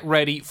to get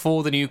ready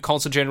for the new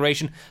console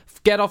generation,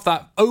 get off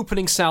that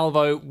opening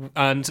salvo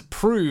and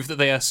prove that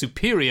they are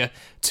superior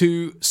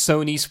to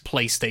Sony's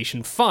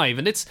PlayStation 5.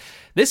 And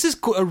this is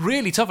a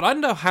really tough one. I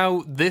don't know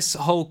how this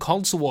whole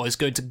console war is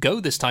going to go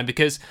this time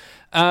because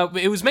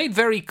it was made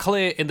very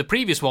clear in the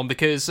previous one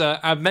because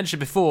I've mentioned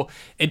before,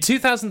 in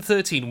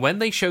 2013 when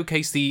they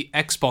showcased the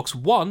Xbox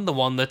One, the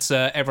one that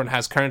everyone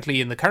has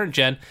currently in the current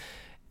gen,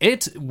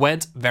 it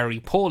went very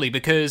poorly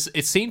because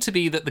it seemed to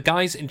be that the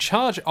guys in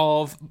charge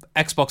of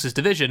Xbox's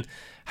division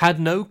had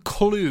no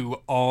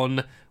clue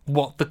on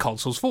what the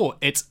console's for.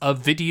 It's a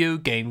video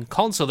game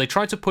console. They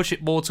tried to push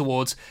it more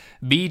towards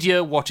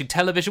media, watching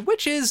television,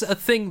 which is a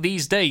thing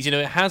these days. You know,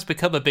 it has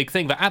become a big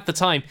thing, but at the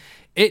time,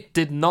 it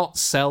did not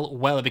sell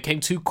well. It became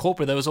too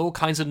corporate. There was all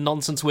kinds of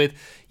nonsense with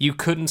you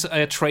couldn't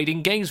trade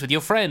in games with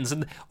your friends.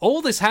 And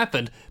all this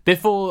happened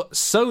before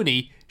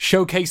Sony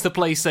showcased the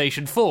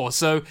PlayStation 4.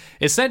 So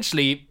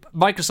essentially,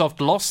 Microsoft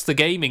lost the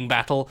gaming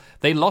battle.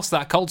 They lost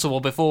that console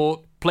war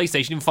before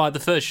PlayStation even fired the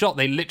first shot.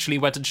 They literally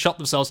went and shot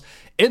themselves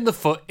in the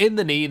foot, in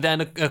the knee,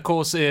 then of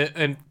course,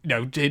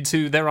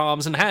 into their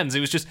arms and hands. It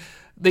was just,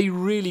 they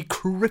really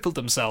crippled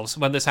themselves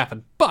when this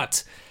happened.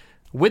 But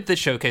with this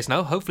showcase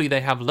now, hopefully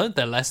they have learnt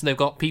their lesson. They've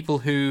got people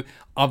who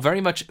are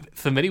very much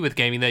familiar with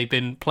gaming. They've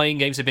been playing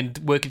games, they've been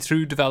working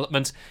through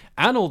development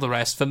and all the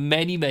rest for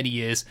many, many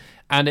years.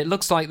 And it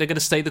looks like they're going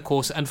to stay the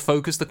course and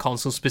focus the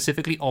console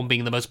specifically on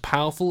being the most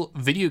powerful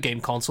video game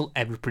console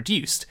ever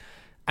produced.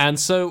 And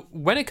so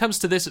when it comes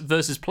to this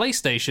versus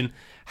PlayStation,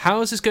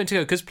 how is this going to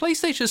go? Because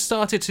PlayStation has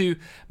started to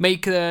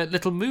make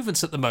little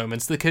movements at the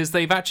moment because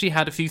they've actually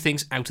had a few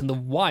things out in the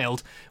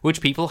wild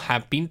which people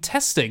have been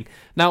testing.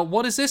 Now,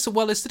 what is this?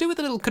 Well, it's to do with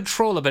a little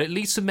controller, but it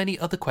leads to many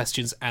other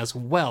questions as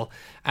well.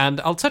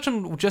 And I'll touch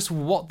on just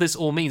what this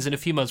all means in a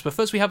few months. But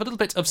first, we have a little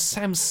bit of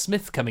Sam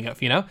Smith coming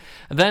up, you know.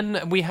 And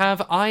then we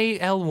have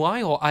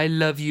ILY, or I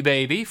Love You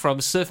Baby, from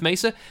Surf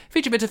Mesa.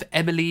 Feature a bit of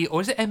Emily,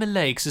 or is it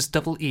Emily? Because it's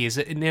double E. Is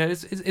it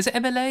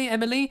Emily?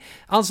 Emily?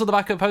 Answer the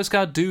back of the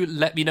postcard. Do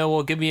let me know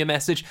or give me a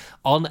message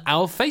on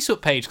our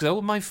Facebook page, because I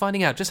wouldn't mind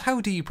finding out just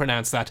how do you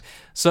pronounce that.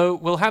 So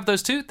we'll have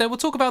those two. Then we'll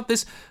talk about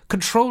this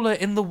controller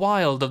in the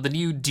wild of the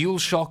new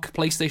DualShock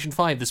PlayStation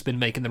 5 that's been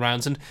making the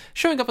rounds and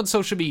showing up on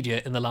social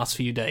media in the last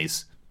few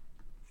days.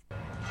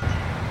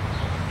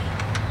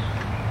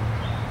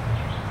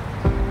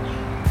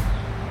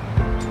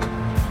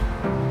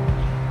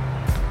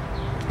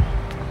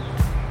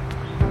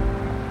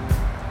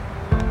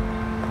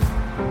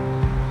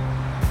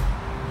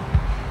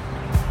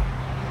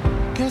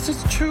 Guess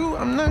it's true,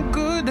 I'm not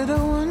good at a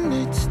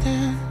one-night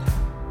stand,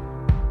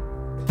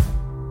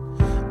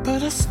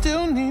 but I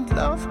still need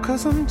love,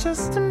 cause I'm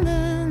just a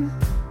man.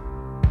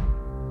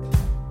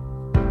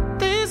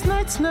 These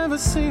nights never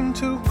seem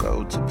to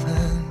go to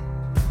plan.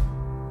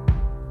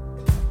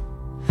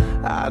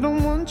 I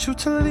don't want you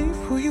to leave,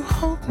 will you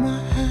hold my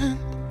hand?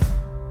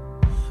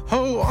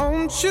 Oh,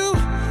 won't you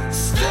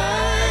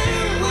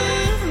stay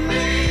with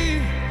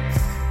me,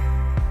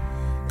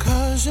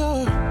 cause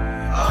you're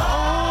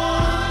all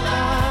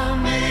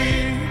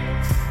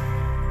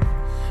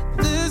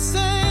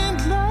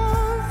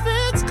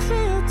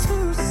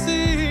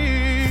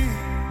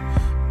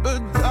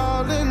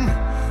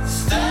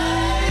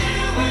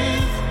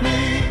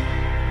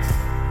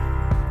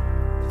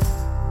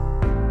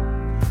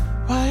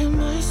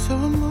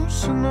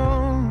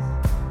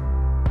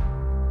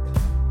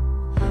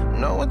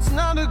no, it's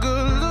not a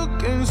good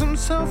look and some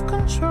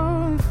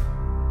self-control.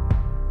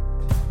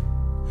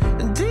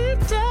 And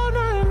deep down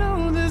I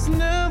know this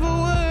never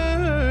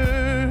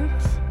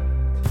works,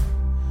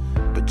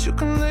 but you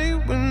can lay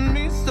with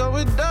me so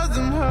it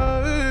doesn't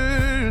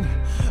hurt.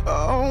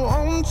 Oh,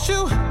 won't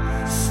you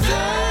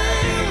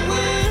stay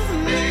with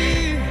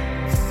me,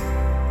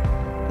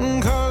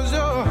 cause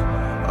you're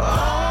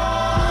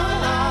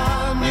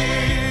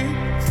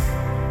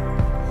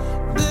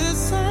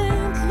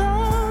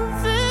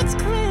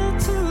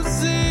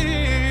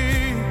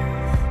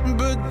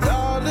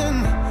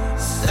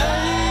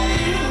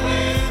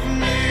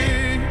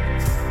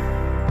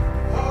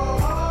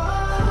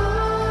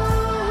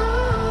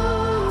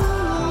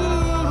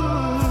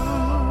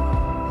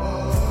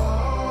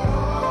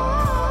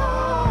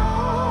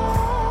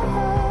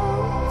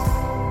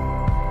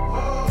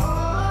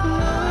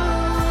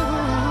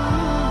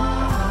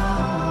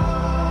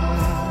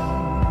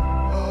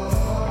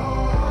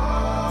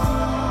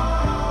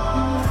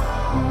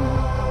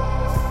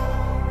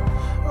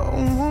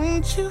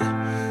you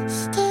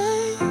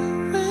stay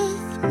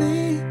with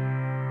me,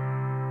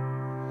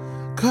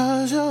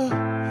 cause you're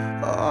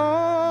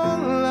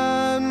all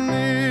I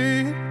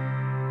need.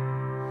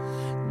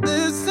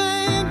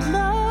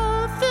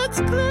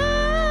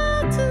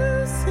 clear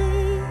to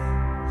see,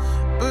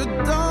 but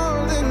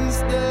darling,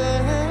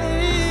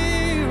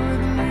 stay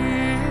with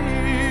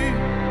me.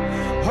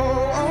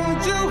 Oh,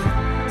 won't you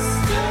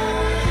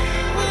stay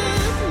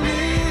with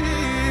me?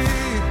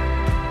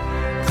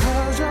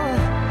 'Cause you're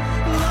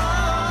all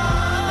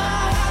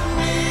I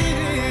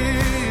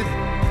need.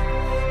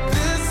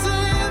 This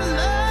is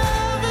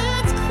love,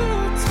 it's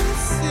clear to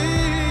see,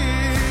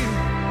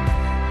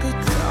 but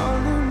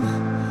darling,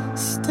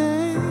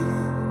 stay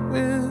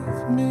with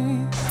me.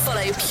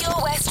 Follow Pure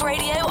West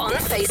Radio on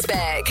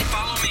Facebook.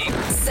 Follow me.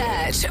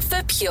 Search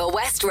for Pure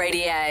West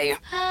Radio.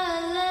 I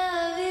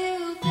love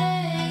you,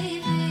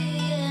 baby,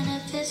 and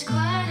if it's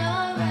quite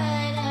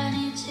alright, I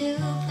need to,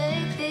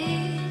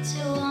 baby,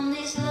 to on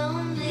these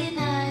lonely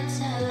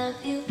nights. I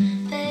love you,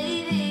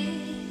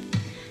 baby,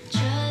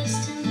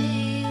 trust in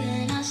me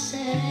when I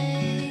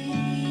say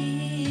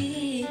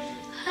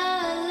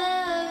I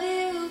love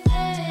you,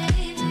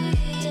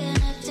 baby, and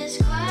if it's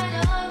quite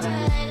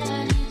alright,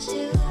 I need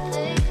to,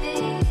 baby,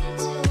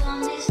 to on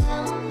these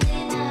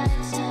lonely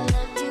nights. I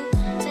love you,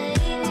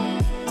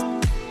 baby,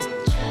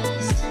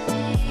 trust in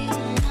me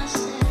when I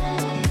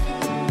say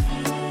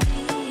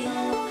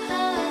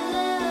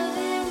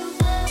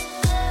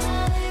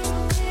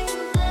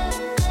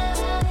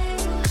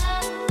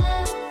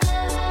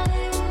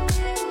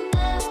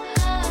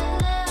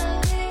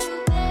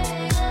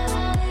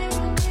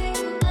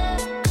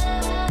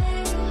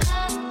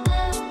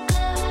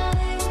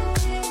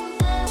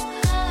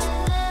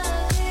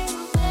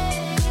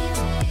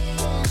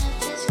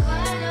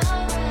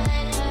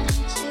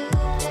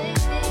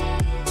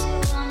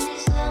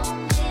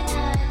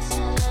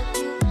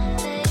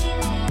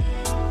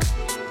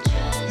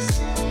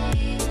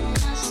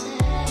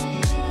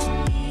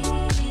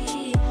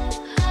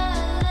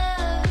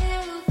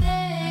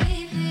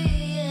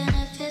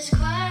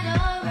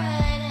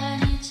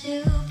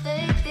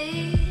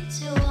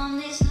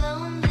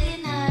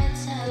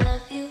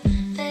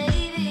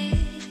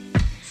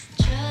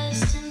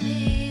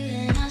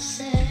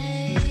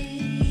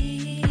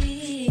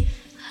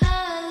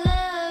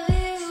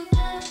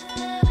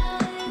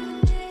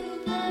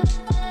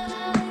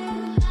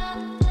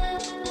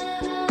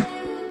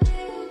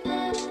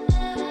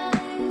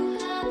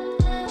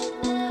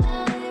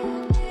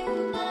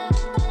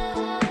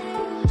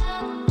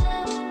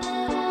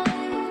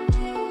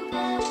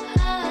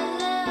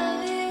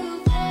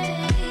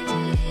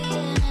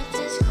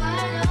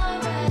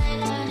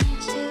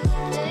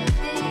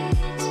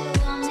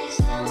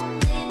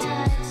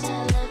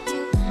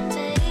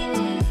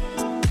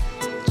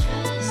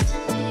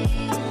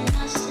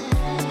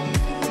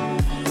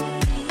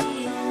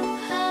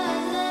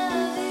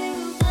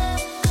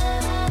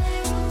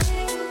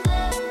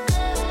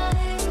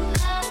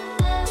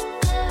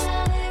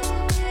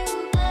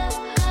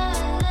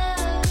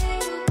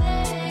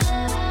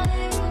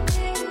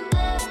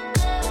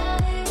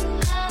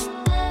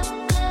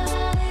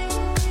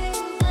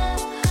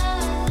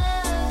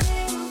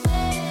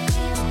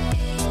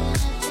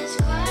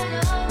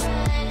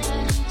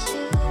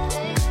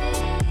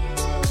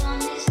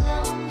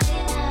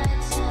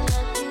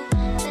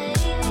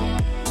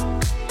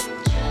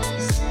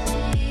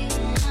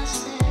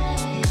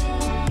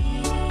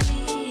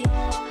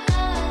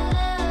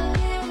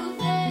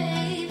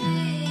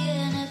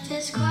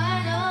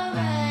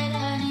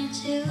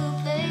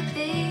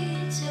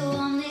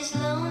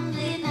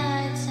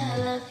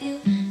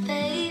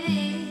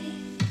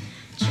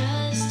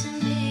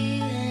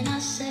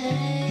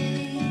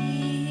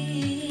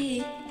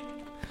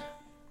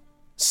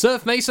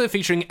Surf Mesa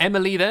featuring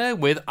Emily there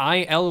with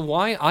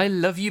ILY, I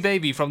Love You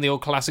Baby, from the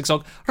old classic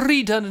song,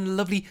 redone in a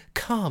lovely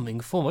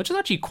calming form, which is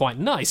actually quite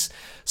nice.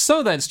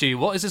 So then, Stu,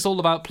 what is this all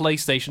about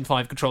PlayStation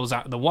 5 controllers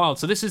out in the wild?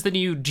 So this is the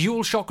new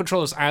DualShock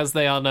controllers, as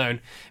they are known.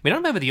 I mean, I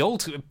remember the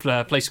old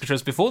PlayStation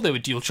controllers before they were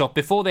DualShock,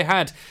 before they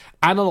had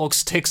analog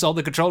sticks on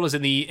the controllers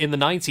in the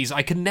 90s.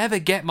 I could never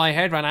get my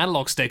head around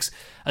analog sticks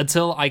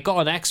until I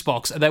got an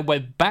Xbox and then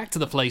went back to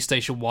the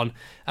PlayStation 1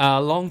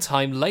 a long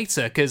time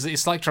later, because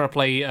it's like trying to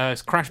play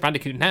Crash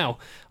Bandicoot now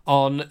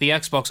on the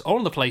Xbox or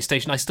on the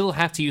PlayStation. I still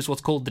have to use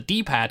what's called the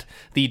D-pad,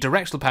 the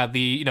directional pad,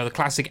 the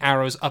classic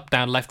arrows up,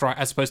 down, left, right,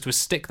 as opposed to a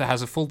stick that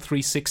has a full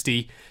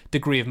 360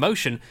 degree of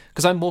motion,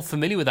 because I'm more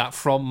familiar with that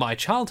from my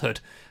childhood.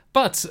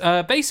 But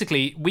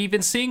basically, we've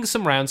been seeing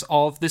some rounds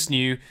of this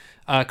new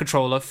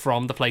controller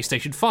from the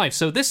PlayStation 5.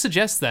 So this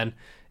suggests then,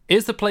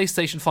 is the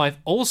PlayStation 5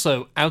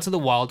 also out in the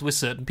wild with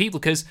certain people?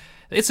 Because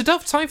it's a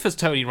tough time for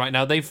Sony right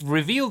now. They've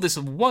revealed this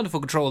wonderful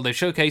controller. They've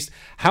showcased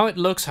how it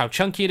looks, how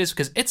chunky it is,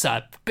 because it's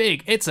a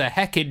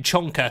heckin'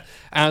 chonker,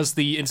 as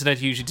the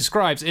internet usually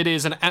describes. It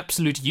is an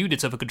absolute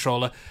unit of a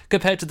controller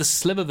compared to the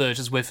slimmer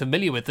versions we're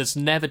familiar with that's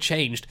never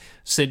changed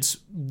since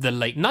the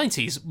late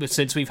 90s,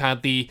 since we've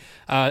had the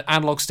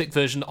analog stick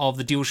version of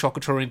the DualShock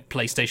controller in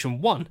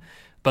PlayStation 1.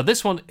 But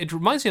this one, it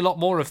reminds me a lot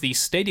more of the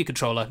Stadia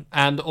controller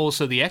and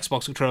also the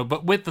Xbox controller,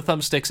 but with the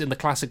thumbsticks in the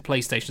classic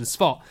PlayStation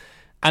spot.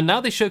 And now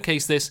they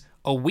showcase this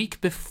a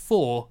week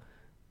before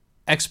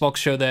Xbox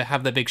show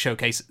have their big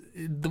showcase.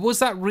 Was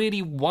that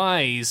really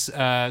wise,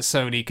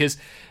 Sony? Because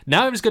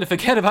now I'm just going to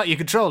forget about your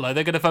controller.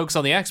 They're going to focus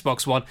on the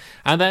Xbox One.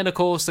 And then, of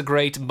course, the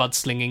great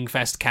mudslinging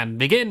fest can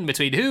begin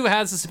between who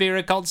has the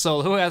superior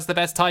console, who has the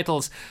best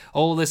titles,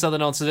 all this other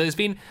nonsense. It's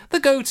been the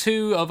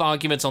go-to of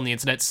arguments on the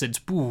internet since...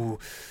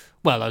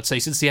 Well, I'd say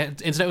since the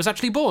internet was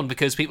actually born,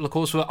 because people, of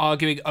course, were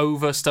arguing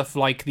over stuff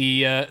like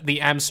the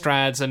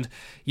Amstrads and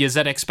your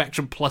ZX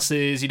Spectrum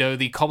Pluses,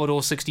 the Commodore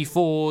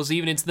 64s,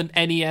 even into the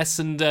NES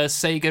and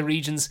Sega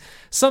regions.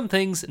 Some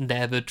things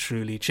never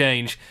truly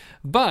change.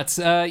 But,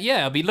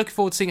 I'll be looking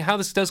forward to seeing how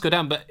this does go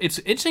down. But it's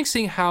interesting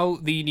seeing how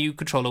the new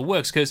controller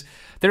works, because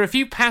there are a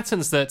few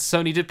patterns that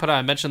Sony did put out.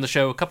 I mentioned on the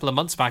show a couple of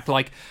months back,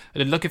 like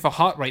looking for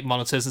heart rate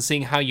monitors and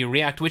seeing how you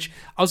react, which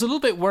I was a little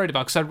bit worried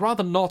about, because I'd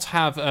rather not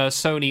have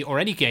Sony or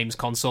any games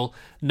console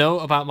know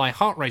about my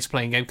heart rates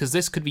playing a game, because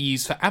this could be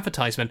used for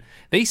advertisement.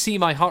 They see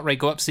my heart rate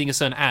go up seeing a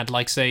certain ad,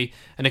 like, say,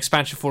 an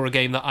expansion for a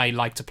game that I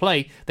like to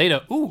play. They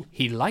know, ooh,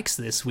 he likes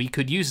this, we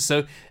could use it.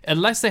 So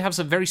unless they have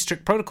some very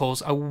strict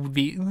protocols, I would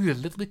be a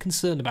little bit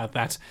concerned about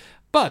that.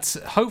 But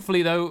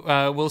hopefully,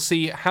 though, we'll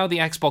see how the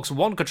Xbox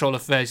One controller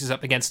faces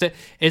up against it.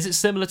 Is it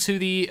similar to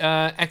the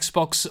current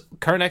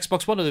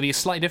Xbox One, or will it be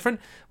slightly different?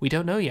 We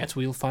don't know yet.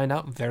 We'll find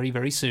out very,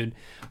 very soon.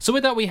 So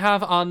with that, we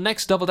have our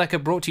next double-decker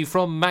brought to you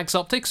from Max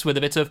Optics with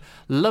a bit of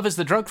Love is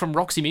the Drug from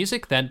Roxy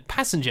Music, then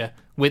Passenger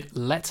with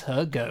Let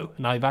Her Go.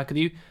 And I'll be back with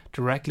you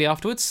directly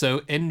afterwards,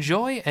 so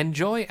enjoy, and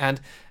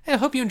I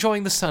hope you're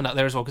enjoying the sun out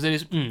there as well, because it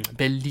is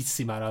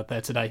bellissimo out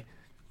there today.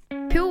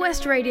 Pure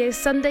West Radio's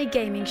Sunday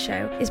Gaming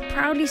Show is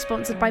proudly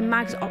sponsored by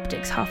Mags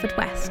Optics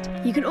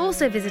Haverfordwest. You can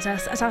also visit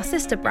us at our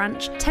sister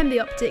branch, Tenby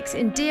Optics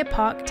in Deer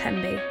Park,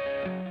 Tenby.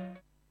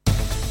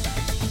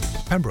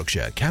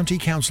 Pembrokeshire County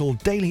Council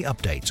daily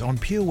updates on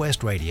Pure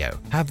West Radio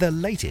have the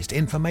latest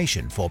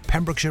information for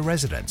Pembrokeshire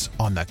residents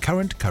on the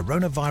current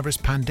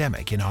coronavirus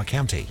pandemic in our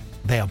county.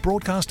 They are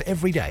broadcast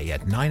every day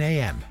at 9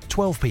 a.m,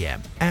 12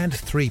 p.m, and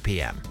 3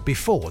 p.m.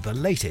 before the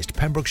latest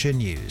Pembrokeshire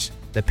news.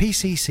 The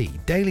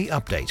PCC Daily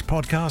Update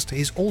podcast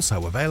is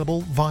also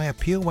available via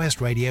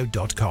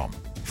purewestradio.com.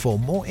 For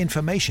more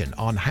information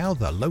on how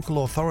the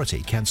local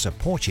authority can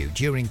support you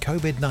during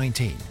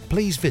COVID-19,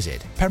 please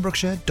visit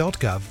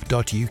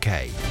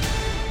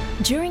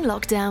pembrokeshire.gov.uk. During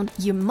lockdown,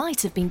 you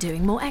might have been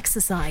doing more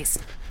exercise.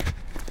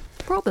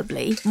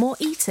 Probably more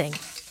eating.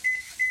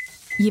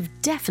 You've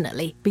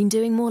definitely been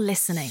doing more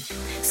listening.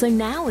 So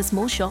now, as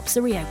more shops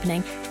are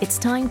reopening, it's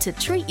time to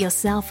treat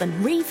yourself and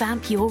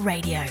revamp your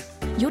radio.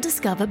 You'll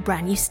discover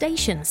brand new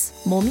stations,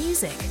 more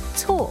music,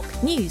 talk,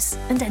 news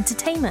and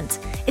entertainment.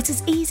 It's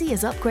as easy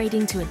as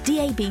upgrading to a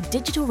DAB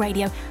digital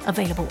radio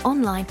available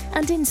online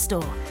and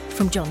in-store.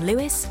 From John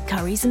Lewis,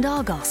 Currys and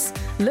Argos.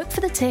 Look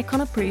for the tick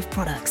on approved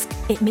products.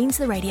 It means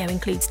the radio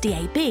includes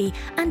DAB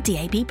and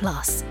DAB+.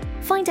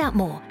 Find out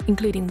more,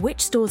 including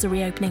which stores are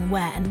reopening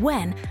where and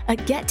when, at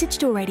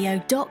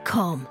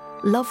getdigitalradio.com.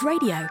 Love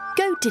radio.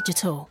 Go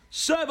digital.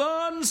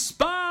 7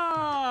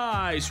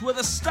 Spice, where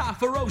the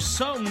staff are oh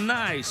so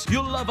nice.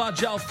 You'll love our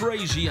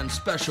jalfrezi and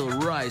special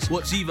rice.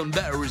 What's even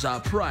better is our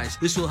price.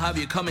 This will have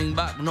you coming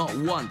back not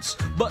once,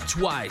 but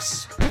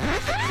twice.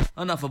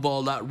 Enough of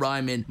all that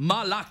rhyming.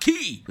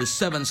 Malaki! The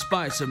 7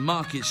 Spice of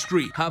Market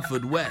Street,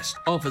 Haverfordwest,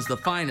 offers the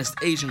finest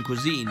Asian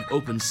cuisine,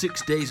 open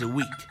 6 days a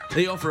week.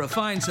 They offer a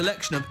fine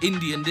selection of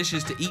Indian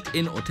dishes to eat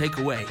in or take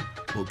away.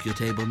 Book your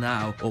table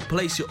now or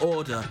place your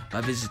order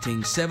by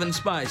visiting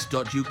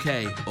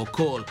 7spice.uk or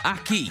call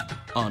Aki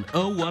on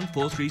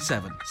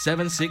 01437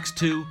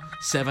 762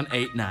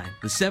 789.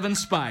 The 7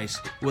 Spice,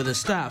 where the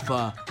staff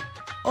are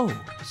oh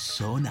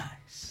so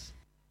nice.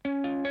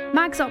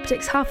 Mags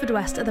Optics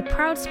Haverfordwest are the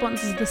proud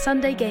sponsors of the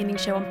Sunday Gaming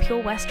Show on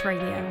Pure West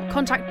Radio.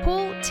 Contact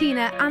Paul,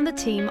 Tina and the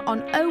team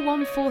on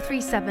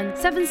 01437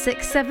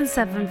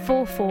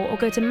 767744 or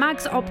go to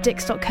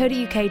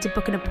magsoptics.co.uk to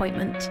book an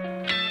appointment.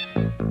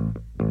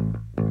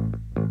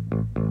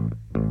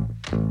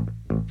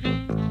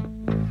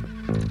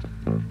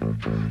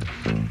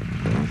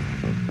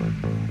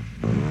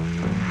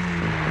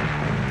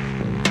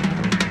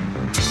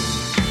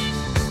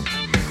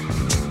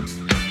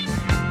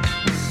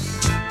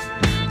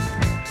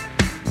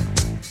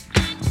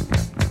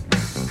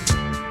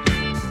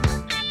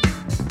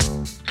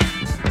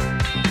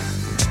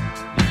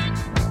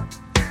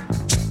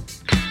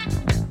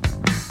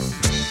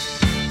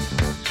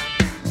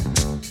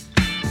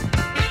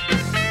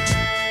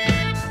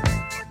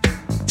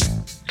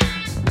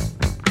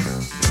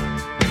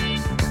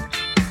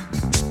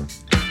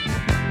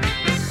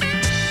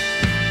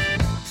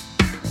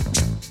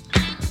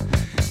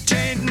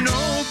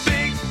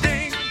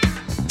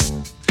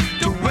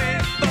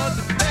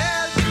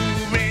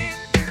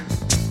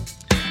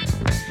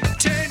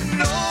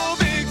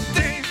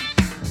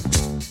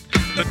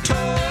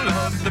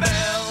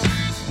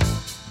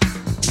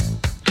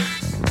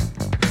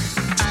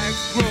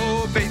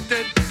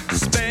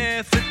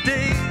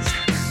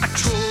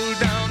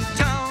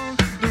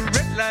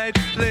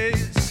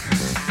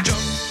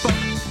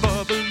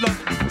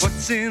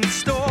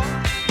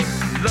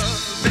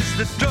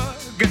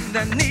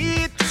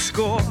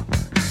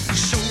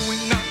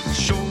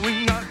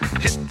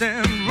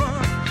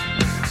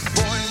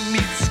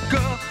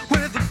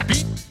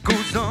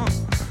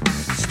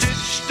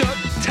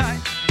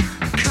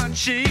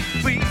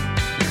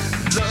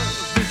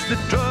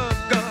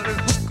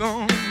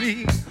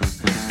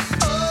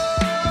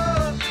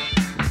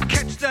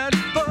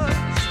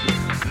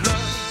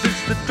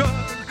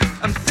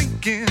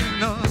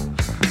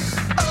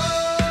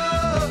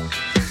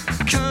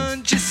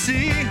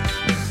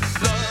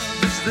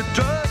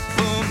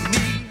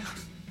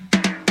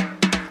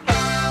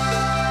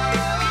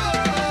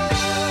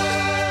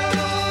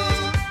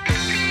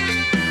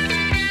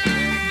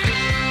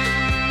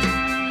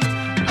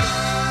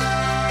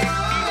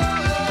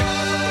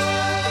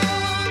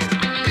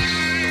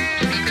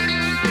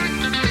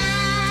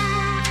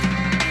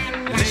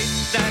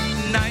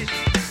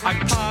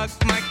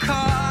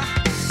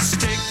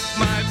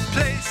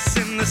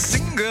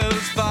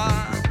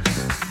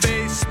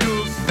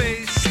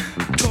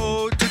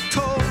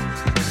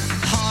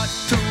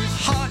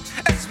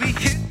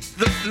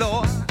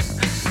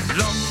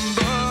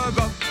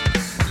 lumber up,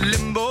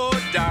 limbo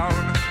down,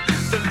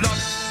 the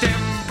locked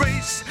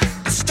embrace,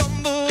 the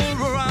stumble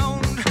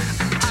around.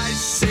 I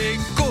say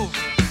go,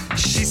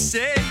 she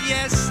say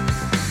yes.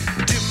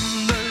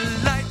 Dim the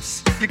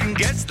lights, you can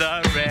guess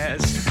the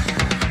rest.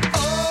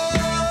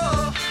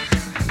 Oh,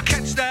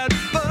 catch that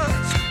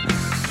buzz.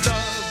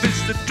 Love is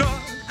the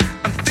drug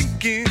I'm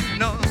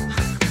thinking of.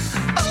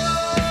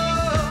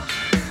 Oh,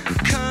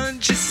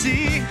 can't you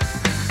see?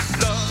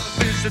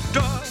 Love is the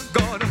drug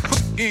got a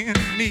hook in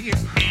me.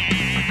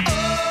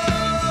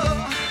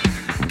 Oh,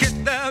 get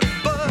that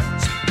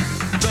buzz.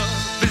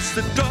 Love is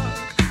the drug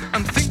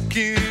I'm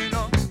thinking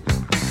of.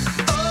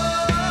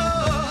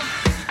 Oh,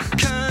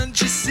 can't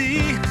you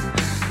see?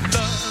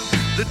 Love,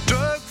 the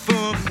drug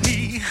for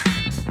me.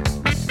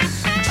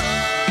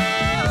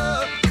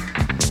 Oh,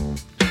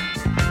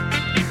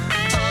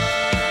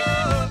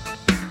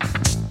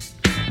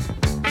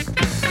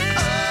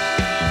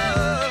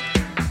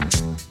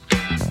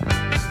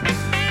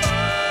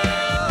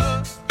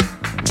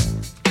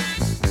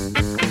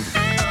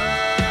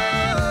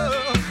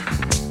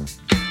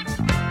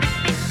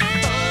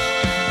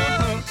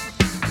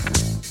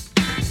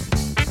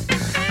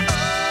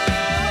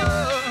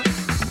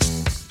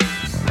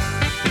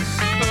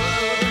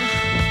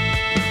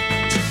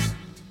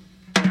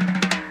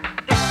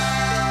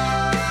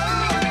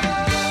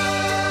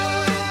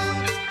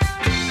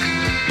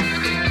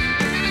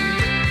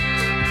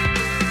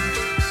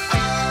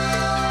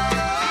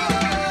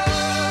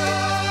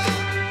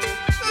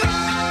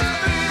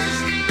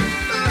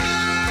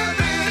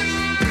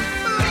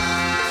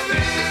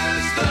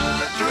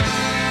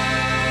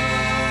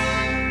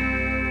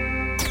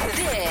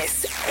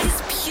 This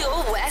is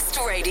Pure West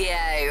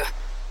Radio.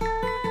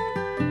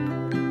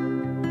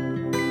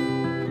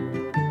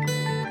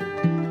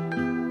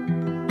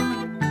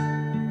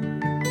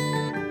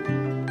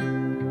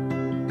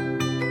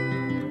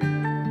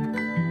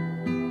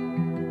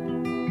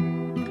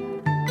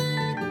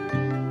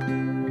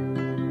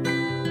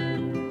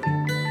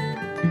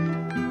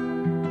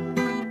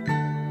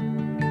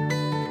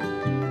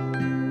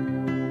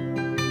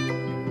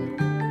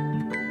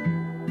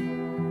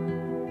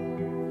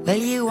 Well,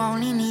 you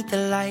only need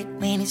the light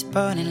when it's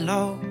burning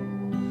low.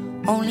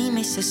 Only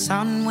miss the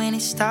sun when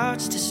it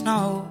starts to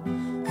snow.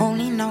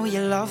 Only know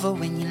you love her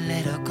when you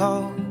let her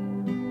go.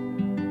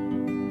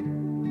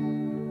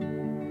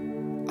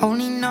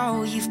 Only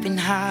know you've been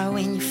high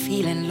when you're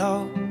feeling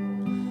low.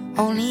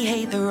 Only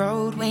hate the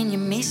road when you're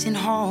missing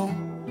home.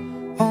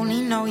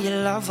 Only know you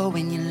love her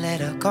when you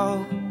let her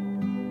go.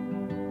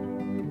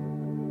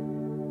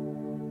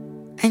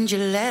 And you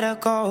let her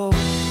go.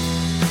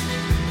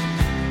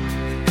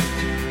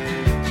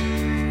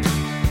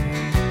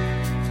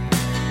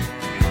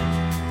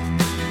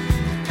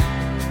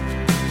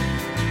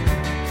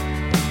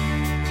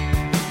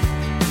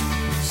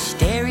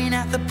 Staring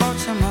at the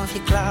bottom of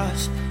your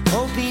glass,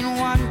 hoping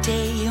one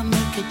day you'll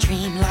make a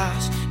dream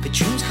last. But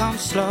dreams come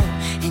slow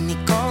and they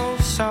go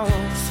so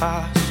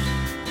fast.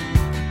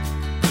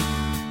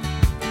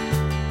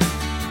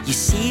 You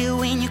see it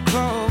when you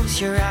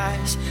close your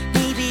eyes.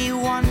 Maybe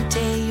one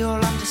day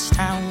you'll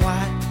understand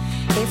why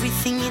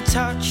everything you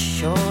touch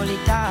surely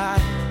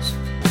dies.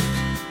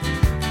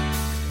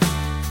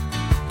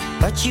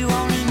 But you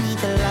only need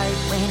the light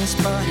when it's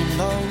burning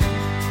low.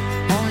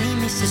 Only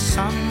miss the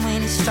sun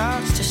when it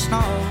starts to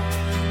snow.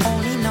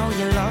 Only know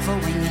you love her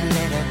when you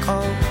let her go.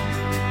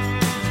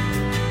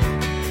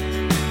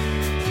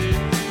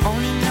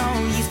 Only know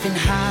you've been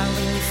high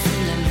when you're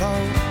feeling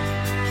low.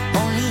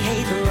 Only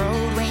hate the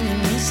road when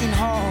you're missing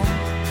home.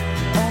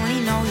 Only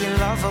know you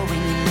love her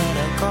when you let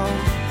her go.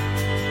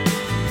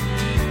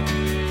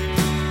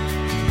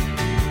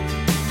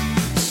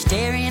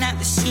 Staring at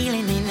the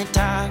ceiling in the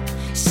dark,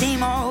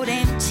 same old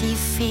empty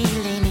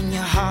feeling in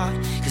your heart.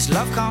 Cause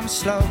love comes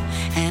slow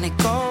and it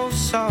goes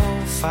so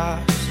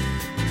fast.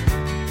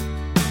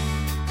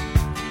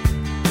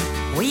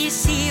 Well, you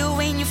see her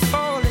when you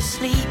fall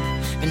asleep,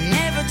 but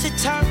never to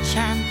touch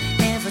and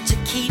never to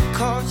keep.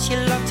 Cause you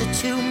loved her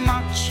too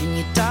much and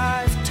you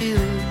dive too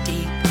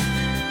deep.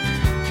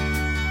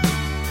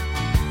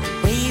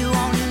 Well, you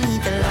only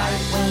need the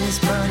light when it's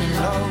burning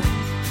low.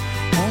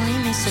 Only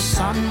miss the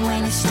sun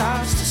when it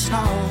starts to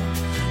snow.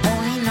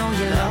 Only know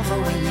you love her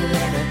when you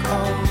let her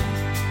go.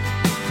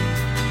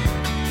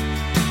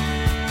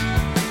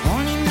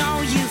 Only know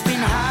you've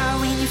been high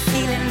when you're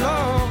feeling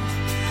low.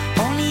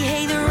 Only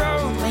hate the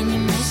road when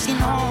you're missing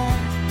home.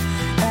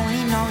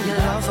 Only know you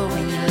love her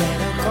when you let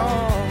her go.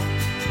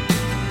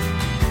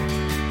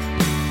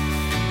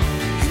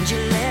 And you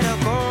let her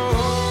go.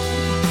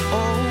 Oh,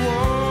 oh,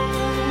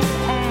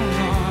 oh,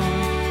 oh.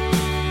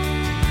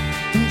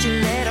 And you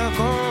let her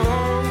go.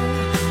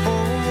 Oh,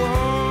 oh,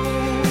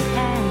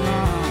 oh,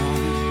 oh.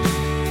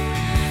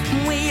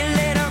 Will you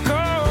let her go?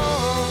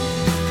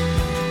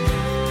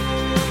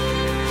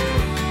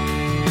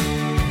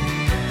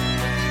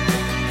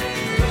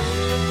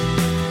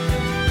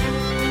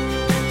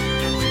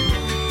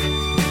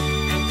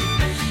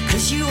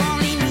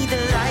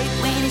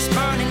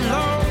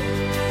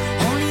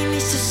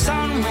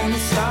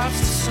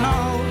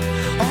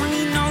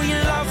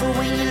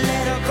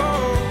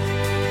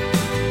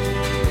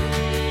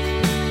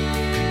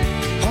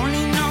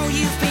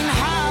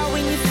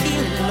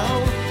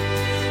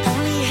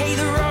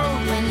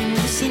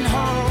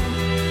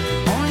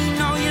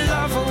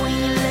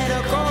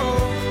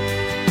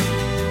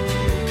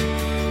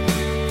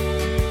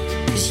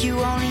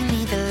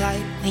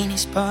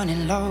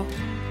 burning low.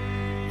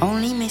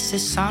 Only miss the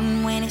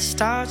sun when it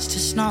starts to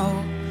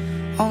snow.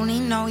 Only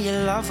know you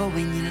love her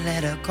when you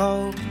let her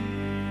go.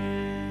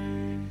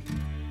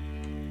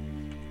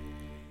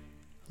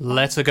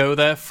 Let Her Go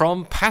there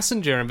from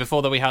Passenger, and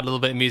before that we had a little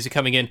bit of music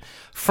coming in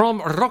from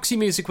Roxy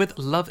Music with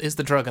Love Is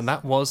The Drug, and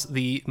that was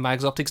the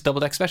Mags Optics Double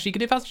Deck Special. You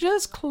can hear that's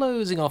just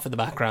closing off in the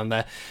background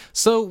there.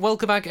 So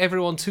welcome back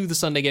everyone to the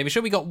Sunday Gaming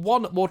Show. We got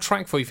one more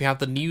track for you if you have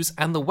the news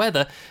and the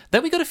weather.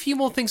 Then we got a few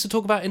more things to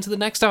talk about into the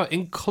next hour,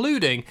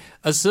 including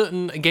a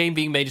certain game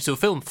being made into a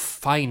film,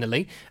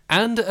 finally,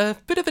 and a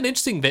bit of an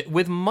interesting bit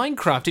with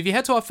Minecraft. If you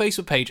head to our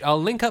Facebook page,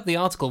 I'll link up the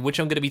article which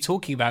I'm going to be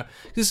talking about.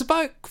 It's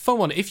about a fun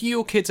one. If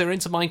your kids are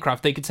into Minecraft,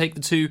 they could take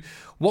them to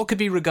what could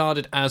be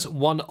regarded as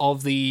one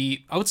of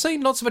the, I would say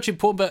not so much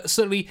important, but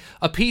certainly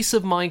a piece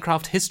of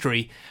Minecraft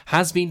history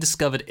has been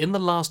discovered in the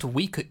last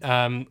week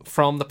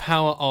from the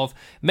power of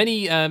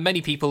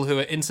many people who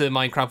are into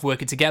Minecraft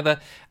working together,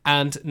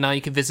 and now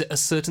you can visit a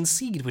certain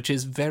seed, which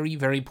is very,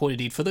 very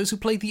important indeed for those who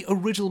played the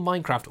original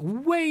Minecraft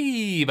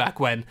way back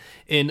when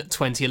in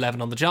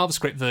 2011 on the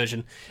JavaScript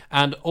version.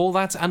 And all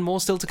that and more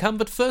still to come,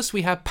 but first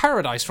we have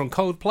Paradise from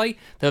Coldplay.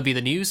 There'll be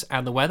the news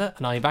and the weather,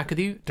 and I'll be back with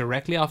you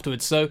directly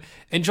afterwards. So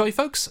enjoy,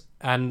 folks,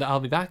 and I'll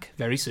be back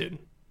very soon.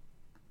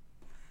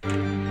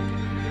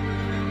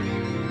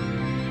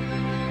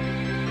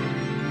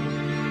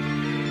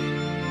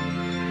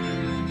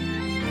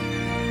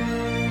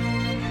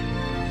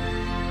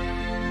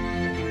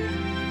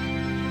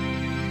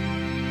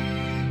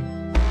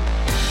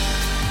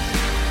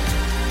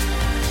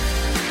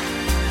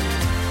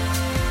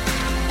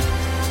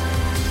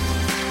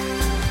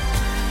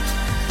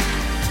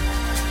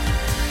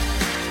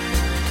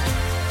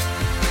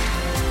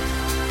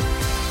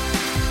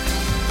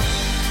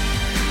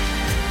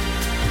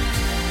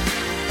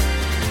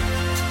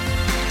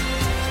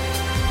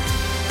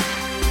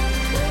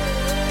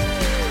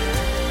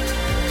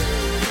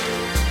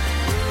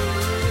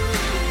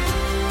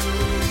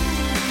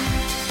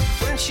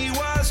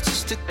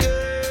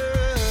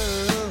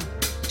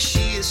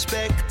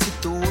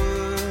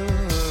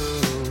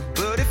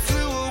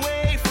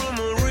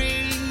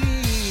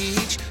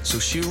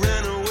 She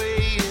ran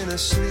away in her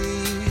sleep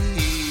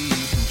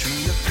and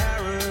dreamed of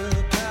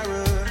paradise,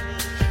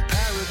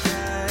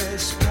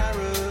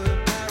 paradise.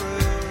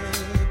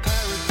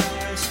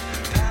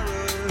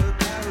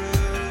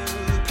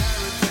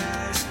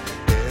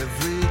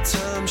 Every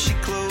time she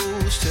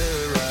closed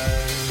her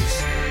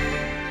eyes.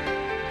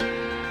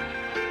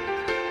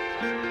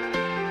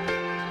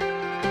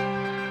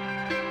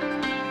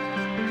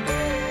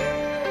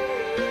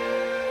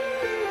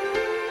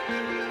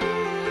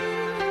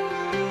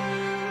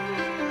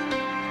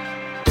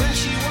 When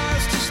she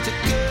was just a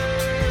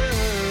girl,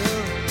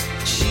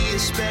 she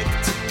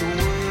expected the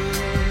world,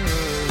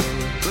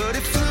 but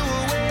it flew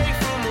away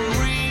from her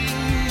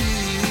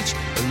reach,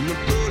 and the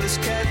bullets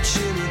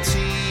catching her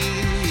teeth.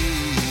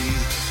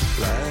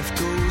 Life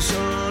goes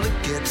on, it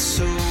gets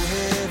so